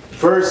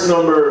verse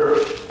number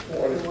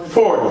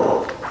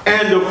 40.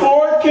 And the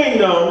fourth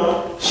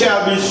kingdom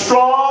shall be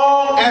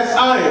strong as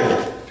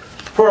iron.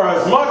 For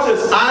as much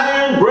as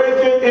iron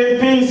breaketh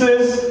in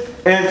pieces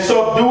and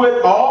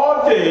subdueth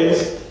all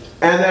things,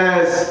 and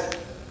as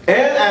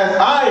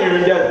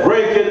iron that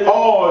breaketh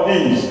all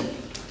these,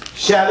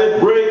 shall it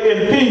break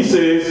in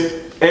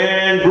pieces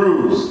and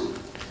bruise.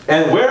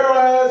 And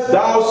whereas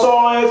thou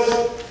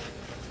sawest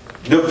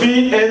the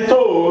feet and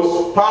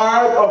toes,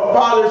 part of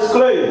potter's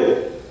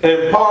clay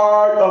and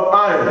part of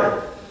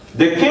iron,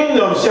 the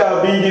kingdom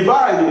shall be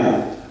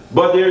divided,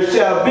 but there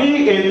shall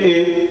be in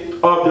it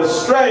of the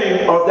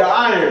strength of the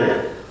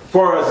iron,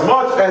 for as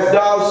much as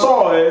thou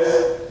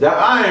sawest the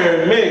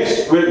iron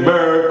mixed with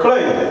bare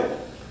clay.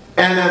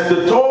 And as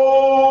the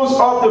toes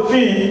of the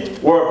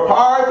feet were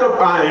part of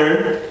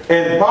iron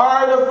and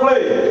part of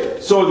clay,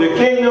 so the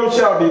kingdom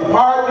shall be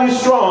partly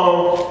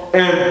strong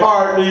and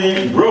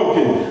partly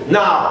broken.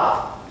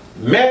 Now,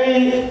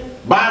 many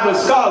Bible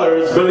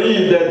scholars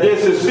believe that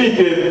this is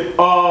speaking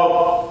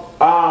of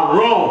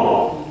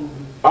Rome.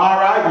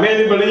 Alright,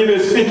 many believe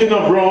it's speaking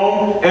of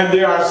Rome, and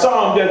there are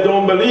some that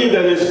don't believe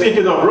that it's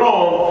speaking of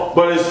Rome,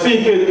 but it's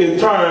speaking in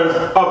terms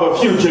of a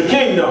future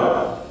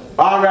kingdom.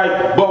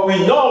 Alright, but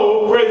we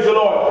know, praise the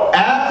Lord,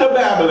 after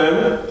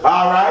Babylon,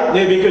 alright,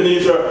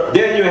 Nebuchadnezzar,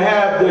 then you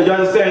have, you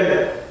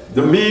understand,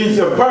 the Medes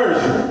of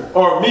Persia,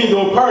 or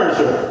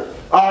Medo-Persia.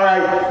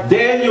 Alright,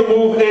 then you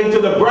move into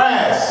the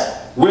brass,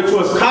 which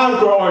was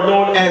conquered or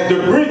known as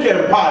the Greek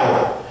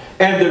Empire.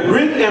 And the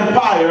Greek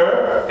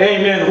Empire,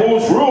 amen,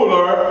 whose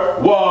ruler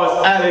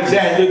was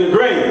Alexander the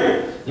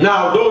Great.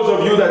 Now, those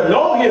of you that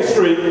know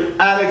history,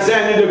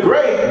 Alexander the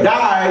Great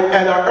died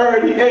at an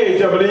early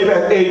age, I believe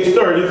at age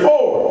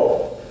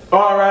 34.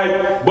 All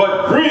right,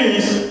 but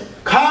Greece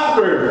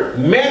conquered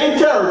many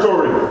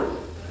territories.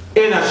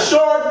 In a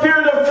short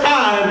period of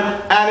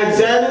time,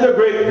 Alexander the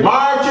Great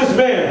marched his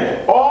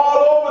men all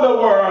over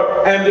the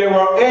world, and they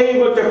were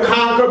able to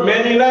conquer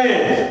many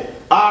lands.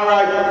 All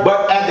right,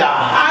 but at the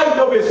height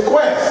of his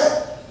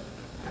quest,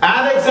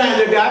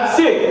 Alexander got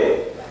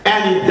sick,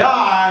 and he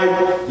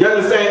died, you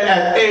understand,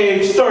 at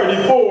age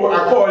 34,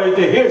 according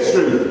to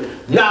history.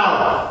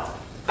 Now,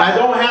 I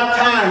don't have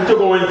time to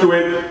go into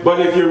it, but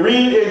if you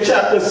read in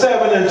chapter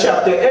 7 and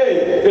chapter 8,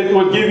 it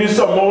will give you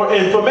some more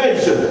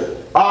information.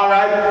 All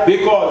right,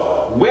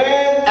 because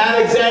when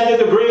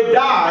Alexander the Great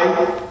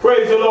died,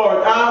 praise the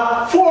Lord,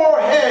 4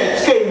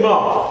 heads came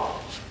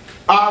up.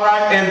 All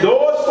right, and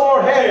those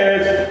 4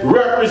 heads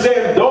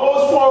represent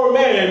those 4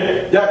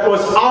 men that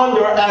was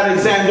under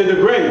Alexander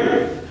the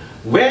Great.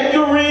 When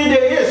you read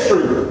the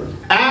history,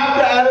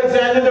 after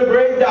Alexander the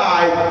Great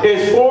died,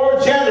 his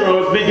 4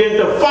 generals began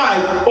to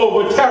fight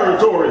over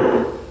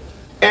territory.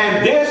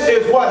 And this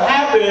is what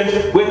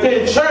happens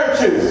within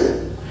churches.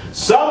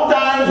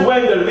 Sometimes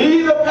when the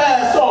leader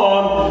passes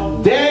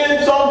on,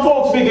 then some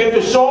folks begin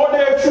to show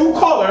their true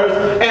colors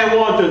and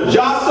want to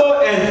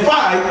jostle and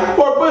fight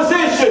for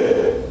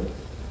position,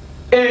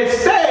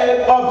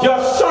 instead of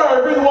just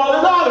serving one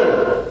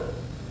another.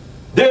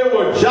 They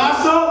will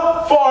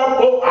jostle for,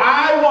 oh,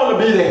 I want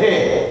to be the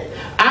head.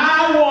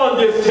 I want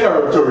this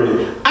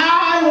territory.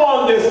 I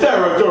want this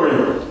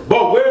territory.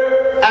 But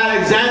where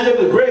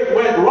Alexander the Great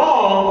went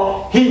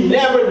wrong, he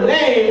never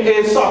named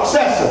a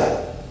successor.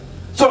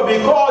 So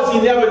because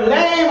he never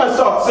named a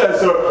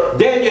successor,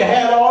 then you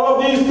had all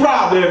of these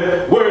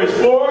problems where his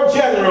 4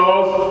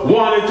 generals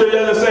wanted to, you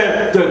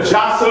understand, to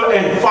jostle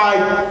and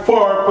fight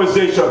for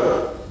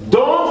position.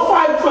 Don't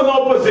fight for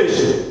no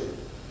position.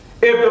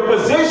 If the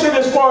position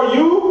is for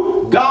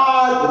you,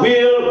 God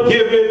will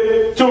give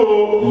it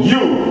to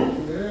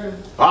you.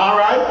 All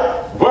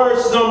right?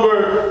 Verse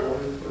number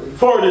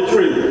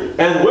 43.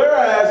 And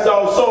whereas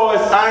thou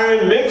sawest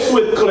iron mixed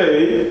with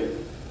clay,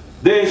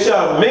 they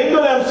shall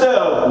mingle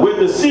themselves with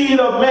the seed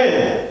of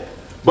men,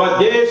 but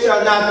they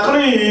shall not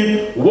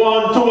cleave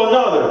one to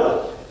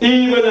another,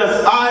 even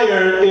as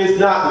iron is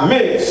not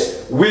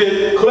mixed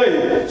with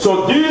clay.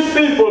 So these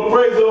people,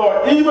 praise the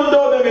Lord, even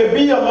though they may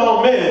be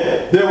among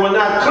men, they will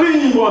not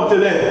cleave unto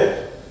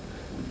them,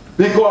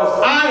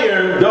 because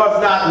iron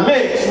does not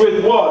mix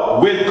with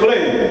what? With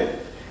clay.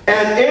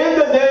 And in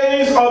the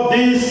days of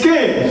these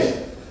kings,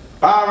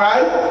 all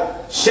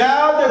right,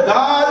 shall the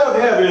God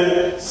of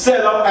heaven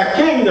set up a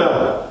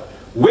kingdom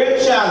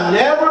which shall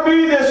never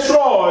be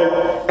destroyed,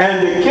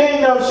 and the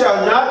kingdom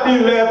shall not be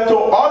left to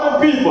other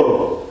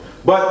people,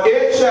 but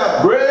it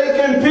shall break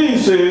in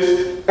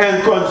pieces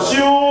and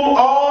consume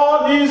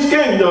all these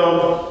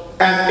kingdoms,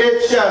 and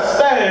it shall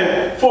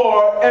stand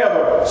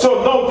forever.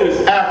 So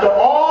notice, after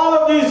all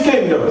of these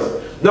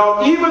kingdoms,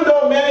 now even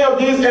though many of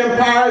these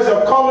empires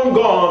have come and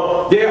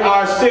gone, there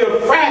are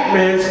still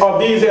fragments of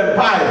these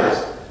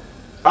empires.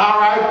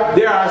 All right,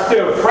 there are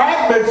still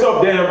fragments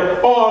of them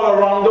all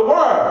around the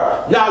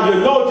world. Now you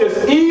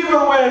notice, even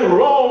when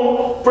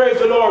Rome, praise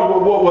the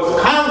Lord,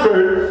 was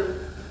conquered,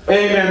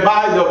 amen,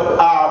 by the,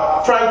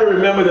 trying to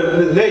remember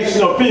the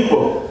nation of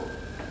people.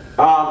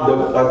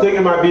 I think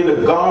it might be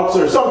the Gauls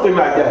or something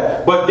like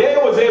that. But they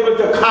was able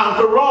to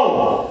conquer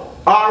Rome.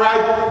 All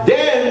right,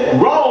 then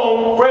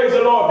Rome, praise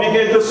the Lord,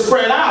 began to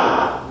spread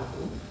out.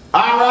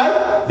 All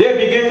right,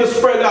 they began to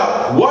spread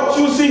out. What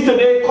you see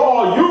today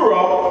called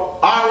Europe,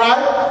 all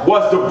right,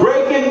 was the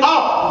breaking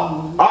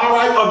up, all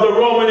right, of the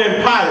Roman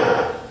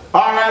Empire.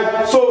 All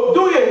right, so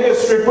do your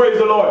history, praise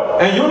the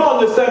Lord, and you'll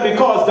understand,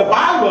 because the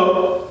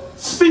Bible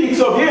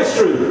speaks of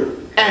history,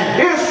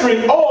 and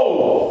history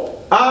owes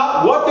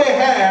what they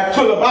have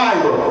to the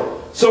Bible.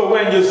 So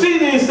when you see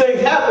these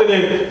things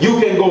happening, you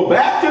can go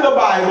back to the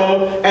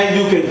Bible and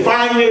you can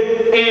find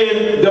it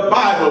in the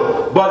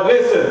Bible. But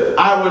listen,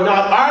 I will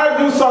not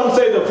argue. Some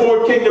say the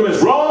 4th kingdom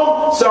is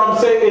Rome. Some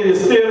say it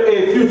is still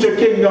a future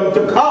kingdom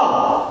to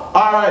come.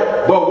 All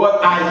right, but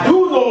what I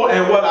do know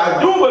and what I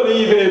do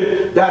believe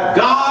in, that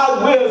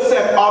God will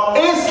set up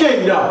his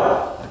kingdom.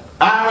 All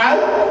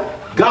right?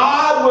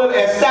 God will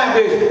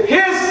establish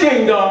his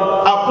kingdom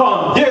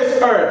upon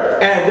this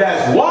earth. And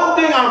that's one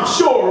thing I'm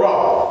sure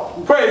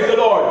of. Praise the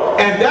Lord.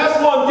 And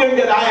that's one thing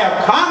that I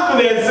have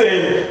confidence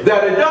in,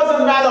 that it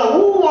doesn't matter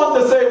who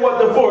wants to say what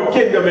the 4th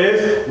kingdom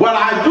is. What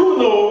I do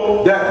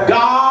know, that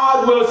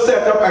God will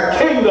set up a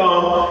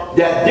kingdom,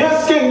 that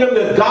this kingdom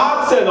that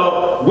God set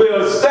up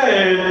will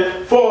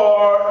stand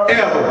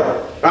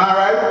forever. All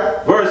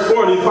right. Verse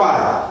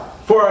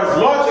 45. For as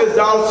much as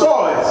thou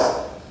sawest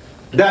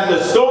that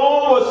the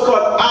stone was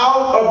cut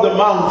out of the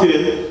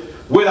mountain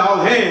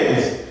without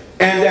hands,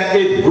 and that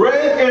it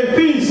brake in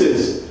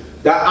pieces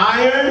the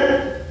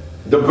iron,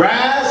 the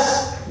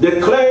brass,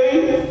 the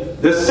clay,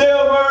 the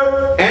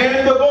silver,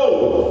 and the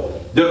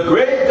gold, the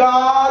great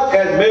God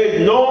had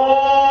made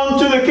known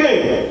to the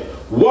king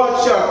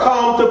what shall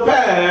come to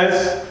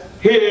pass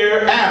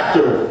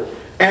hereafter.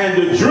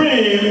 And the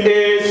dream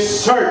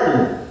is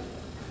certain,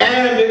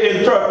 and the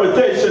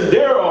interpretation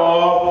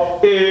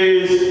thereof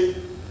is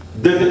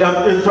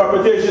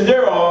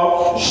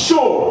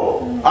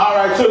sure. All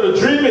right, so the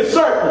dream is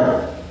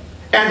certain,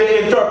 and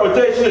the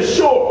interpretation is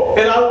sure.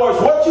 In other words,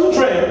 what you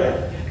dream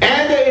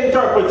and the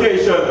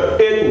interpretation,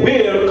 it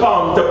will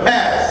come to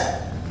pass.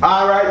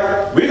 All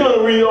right, we're going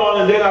to read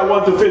on, and then I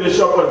want to finish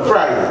up on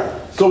Friday,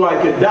 so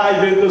I can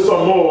dive into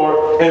some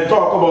more and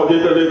talk about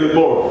it a little bit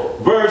more.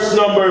 Verse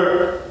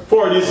number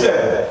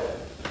 47.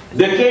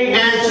 The king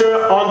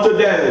answered unto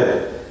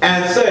Daniel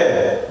and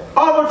said,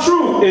 of a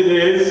truth it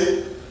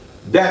is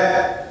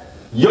that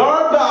your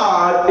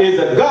God is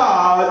a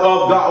God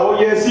of God.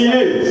 Oh yes, he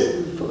is.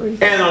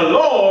 And a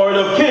Lord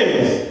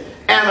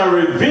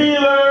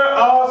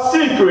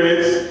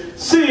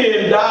secrets,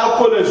 seeing thou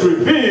couldst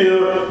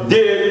reveal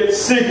their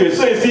secrets.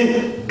 So you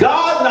see,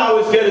 God now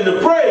is getting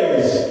the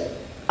praise.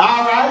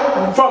 All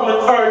right? From an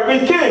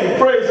earthly king.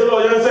 Praise the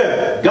Lord. You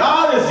understand?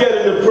 God is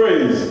getting the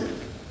praise.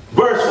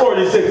 Verse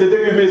 46, the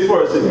thing we missed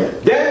first.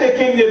 Then the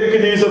king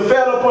Nebuchadnezzar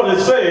fell upon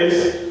his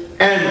face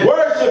and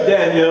worshipped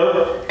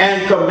Daniel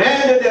and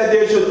commanded that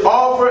they should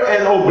offer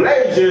an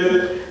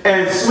oblation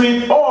and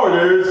sweet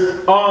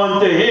orders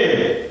unto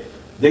him.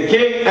 The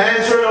king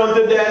answered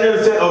unto Daniel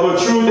and said, of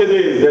a truth it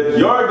is that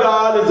your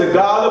God is a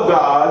God of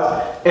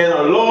gods and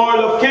a Lord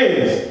of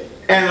kings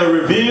and a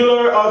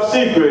revealer of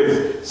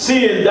secrets,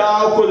 seeing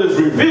thou couldst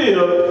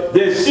reveal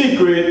their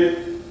secret,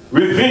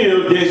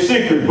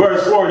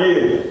 Verse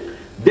 48.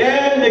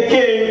 Then the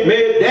king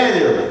made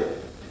Daniel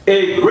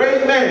a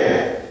great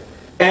man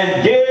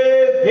and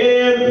gave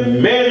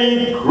him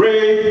many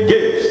great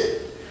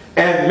gifts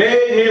and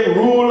made him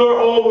ruler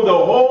over the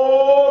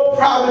whole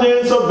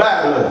province of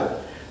Babylon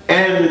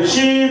and the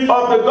chief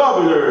of the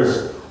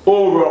governors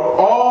over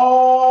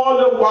all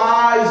the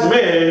wise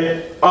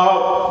men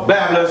of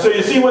Babylon. So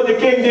you see what the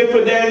king did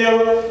for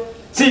Daniel?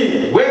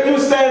 See, when you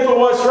stand for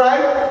what's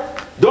right,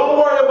 don't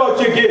worry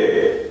about your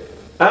gift.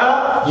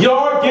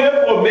 Your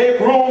gift will make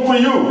room for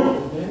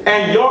you.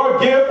 And your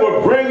gift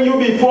will bring you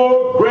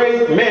before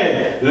great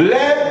men.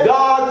 Let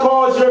God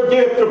cause your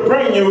gift to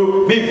bring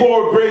you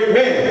before great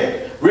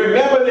men.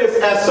 Remember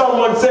this, as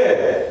someone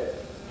said,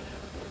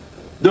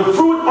 the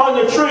fruit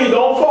on the tree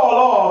don't fall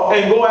off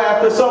and go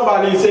after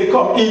somebody and say,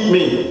 come eat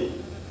me.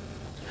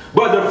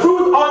 But the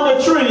fruit on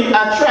the tree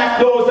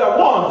attract those that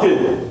want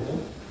it.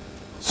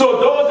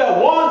 So those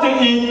that want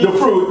to eat the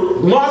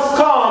fruit must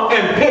come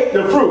and pick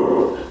the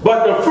fruit.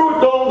 But the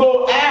fruit don't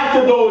go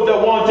after those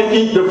that want to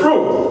eat the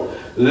fruit.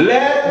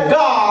 Let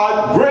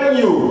God bring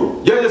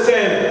you. You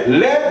understand?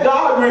 Let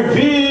God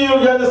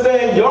reveal, you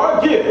understand,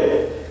 your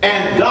gift.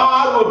 And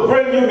God will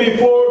bring you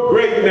before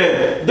great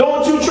men.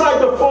 Don't you try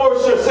to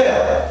force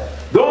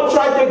yourself. Don't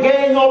try to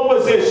gain no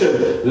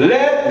position.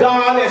 Let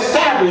God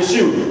establish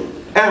you.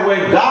 And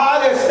when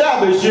God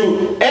establishes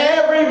you,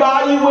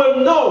 everybody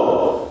will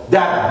know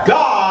that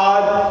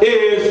God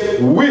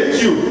is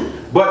with you.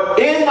 But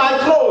in my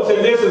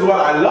closing, this is what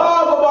I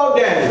love about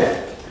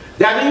Daniel.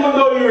 That even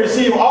though he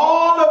received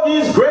all of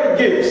these great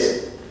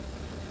gifts,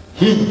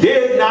 he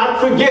did not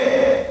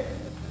forget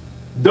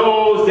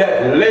those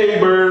that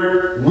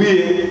labored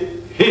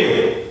with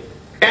him.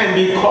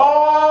 And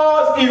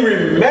because he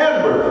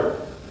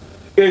remembered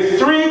his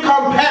three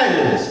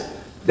companions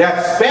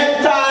that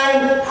spent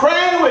time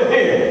praying with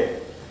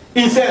him,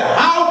 he said,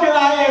 how can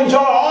I enjoy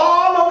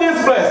all of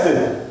this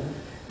blessing?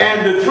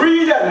 And the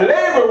three that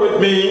labor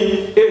with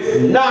me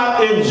is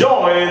not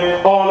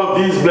enjoying all of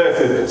these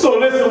blessings. So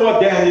listen what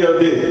Daniel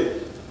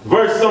did.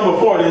 Verse number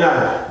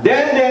 49.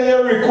 Then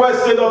Daniel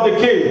requested of the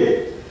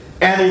king,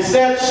 and he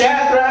sent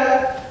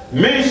Shadrach,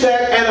 Meshach,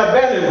 and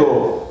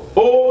Abednego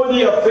over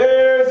the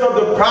affairs of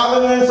the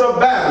province of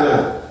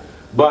Babylon.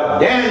 But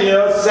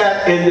Daniel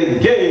sat in the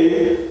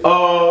gate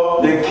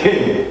of the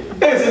king.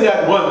 Isn't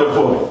that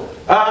wonderful?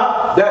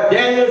 That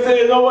Daniel said,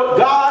 you know what,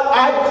 God,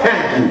 I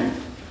thank you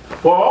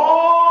for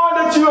all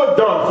that you have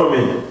done for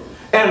me.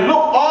 And look,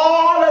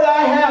 all that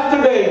I have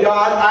today,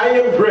 God, I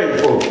am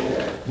grateful.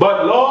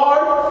 But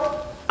Lord,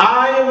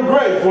 I am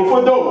grateful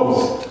for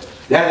those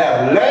that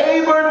have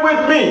labored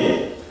with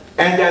me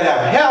and that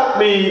have helped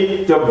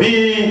me to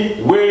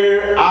be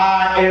where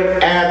I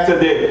am at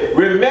today.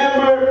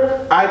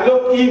 Remember, I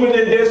look even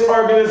in this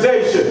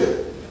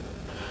organization.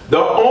 The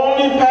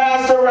only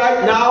pastor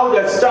right now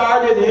that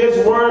started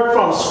his work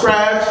from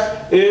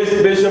scratch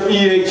is Bishop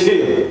E.H.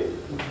 Hill.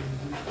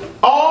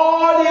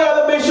 All the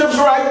other bishops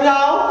right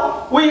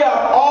now, we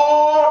have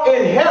all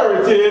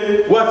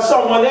inherited what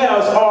someone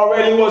else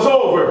already was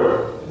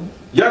over.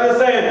 You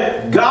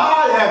understand?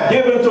 God has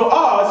given to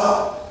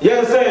us, you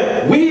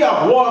understand? We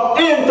have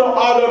walked into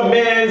other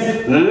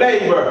men's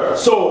labor.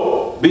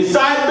 So,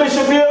 besides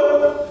Bishop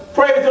Hill,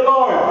 praise the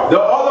Lord, the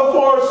other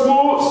four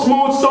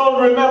smooth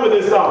stones, remember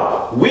this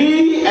now.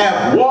 We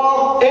have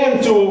walked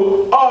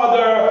into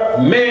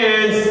other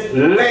men's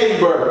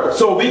labor.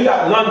 So we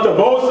got none to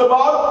boast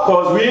about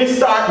because we ain't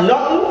start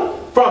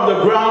nothing from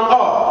the ground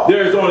up.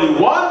 There's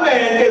only one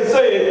man can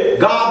say,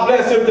 God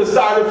bless him to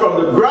start it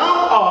from the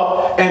ground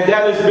up, and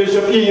that is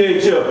Bishop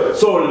E.H. Hill.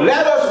 So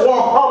let us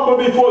walk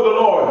humble before the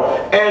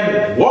Lord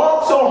and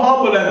walk so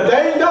humble and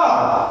thank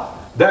God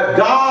that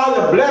God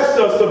has blessed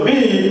us to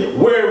be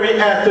where we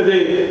are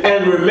today.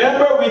 And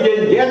remember, we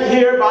didn't get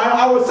here by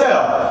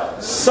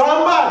ourselves.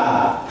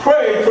 Somebody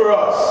prayed for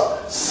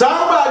us.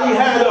 Somebody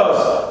had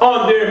us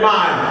on their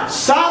mind.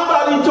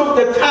 Somebody took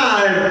the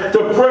time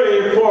to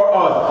pray for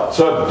us.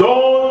 So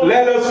don't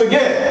let us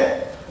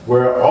forget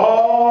where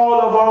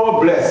all of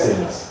our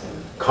blessings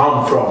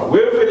come from.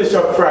 We'll finish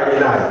up Friday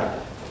night,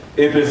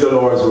 if it's the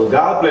Lord's will.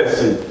 God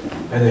bless you,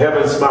 and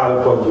heaven smile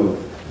upon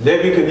you.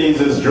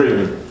 Nebuchadnezzar's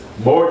dream.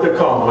 More to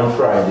come on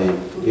Friday,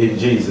 in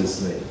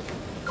Jesus' name.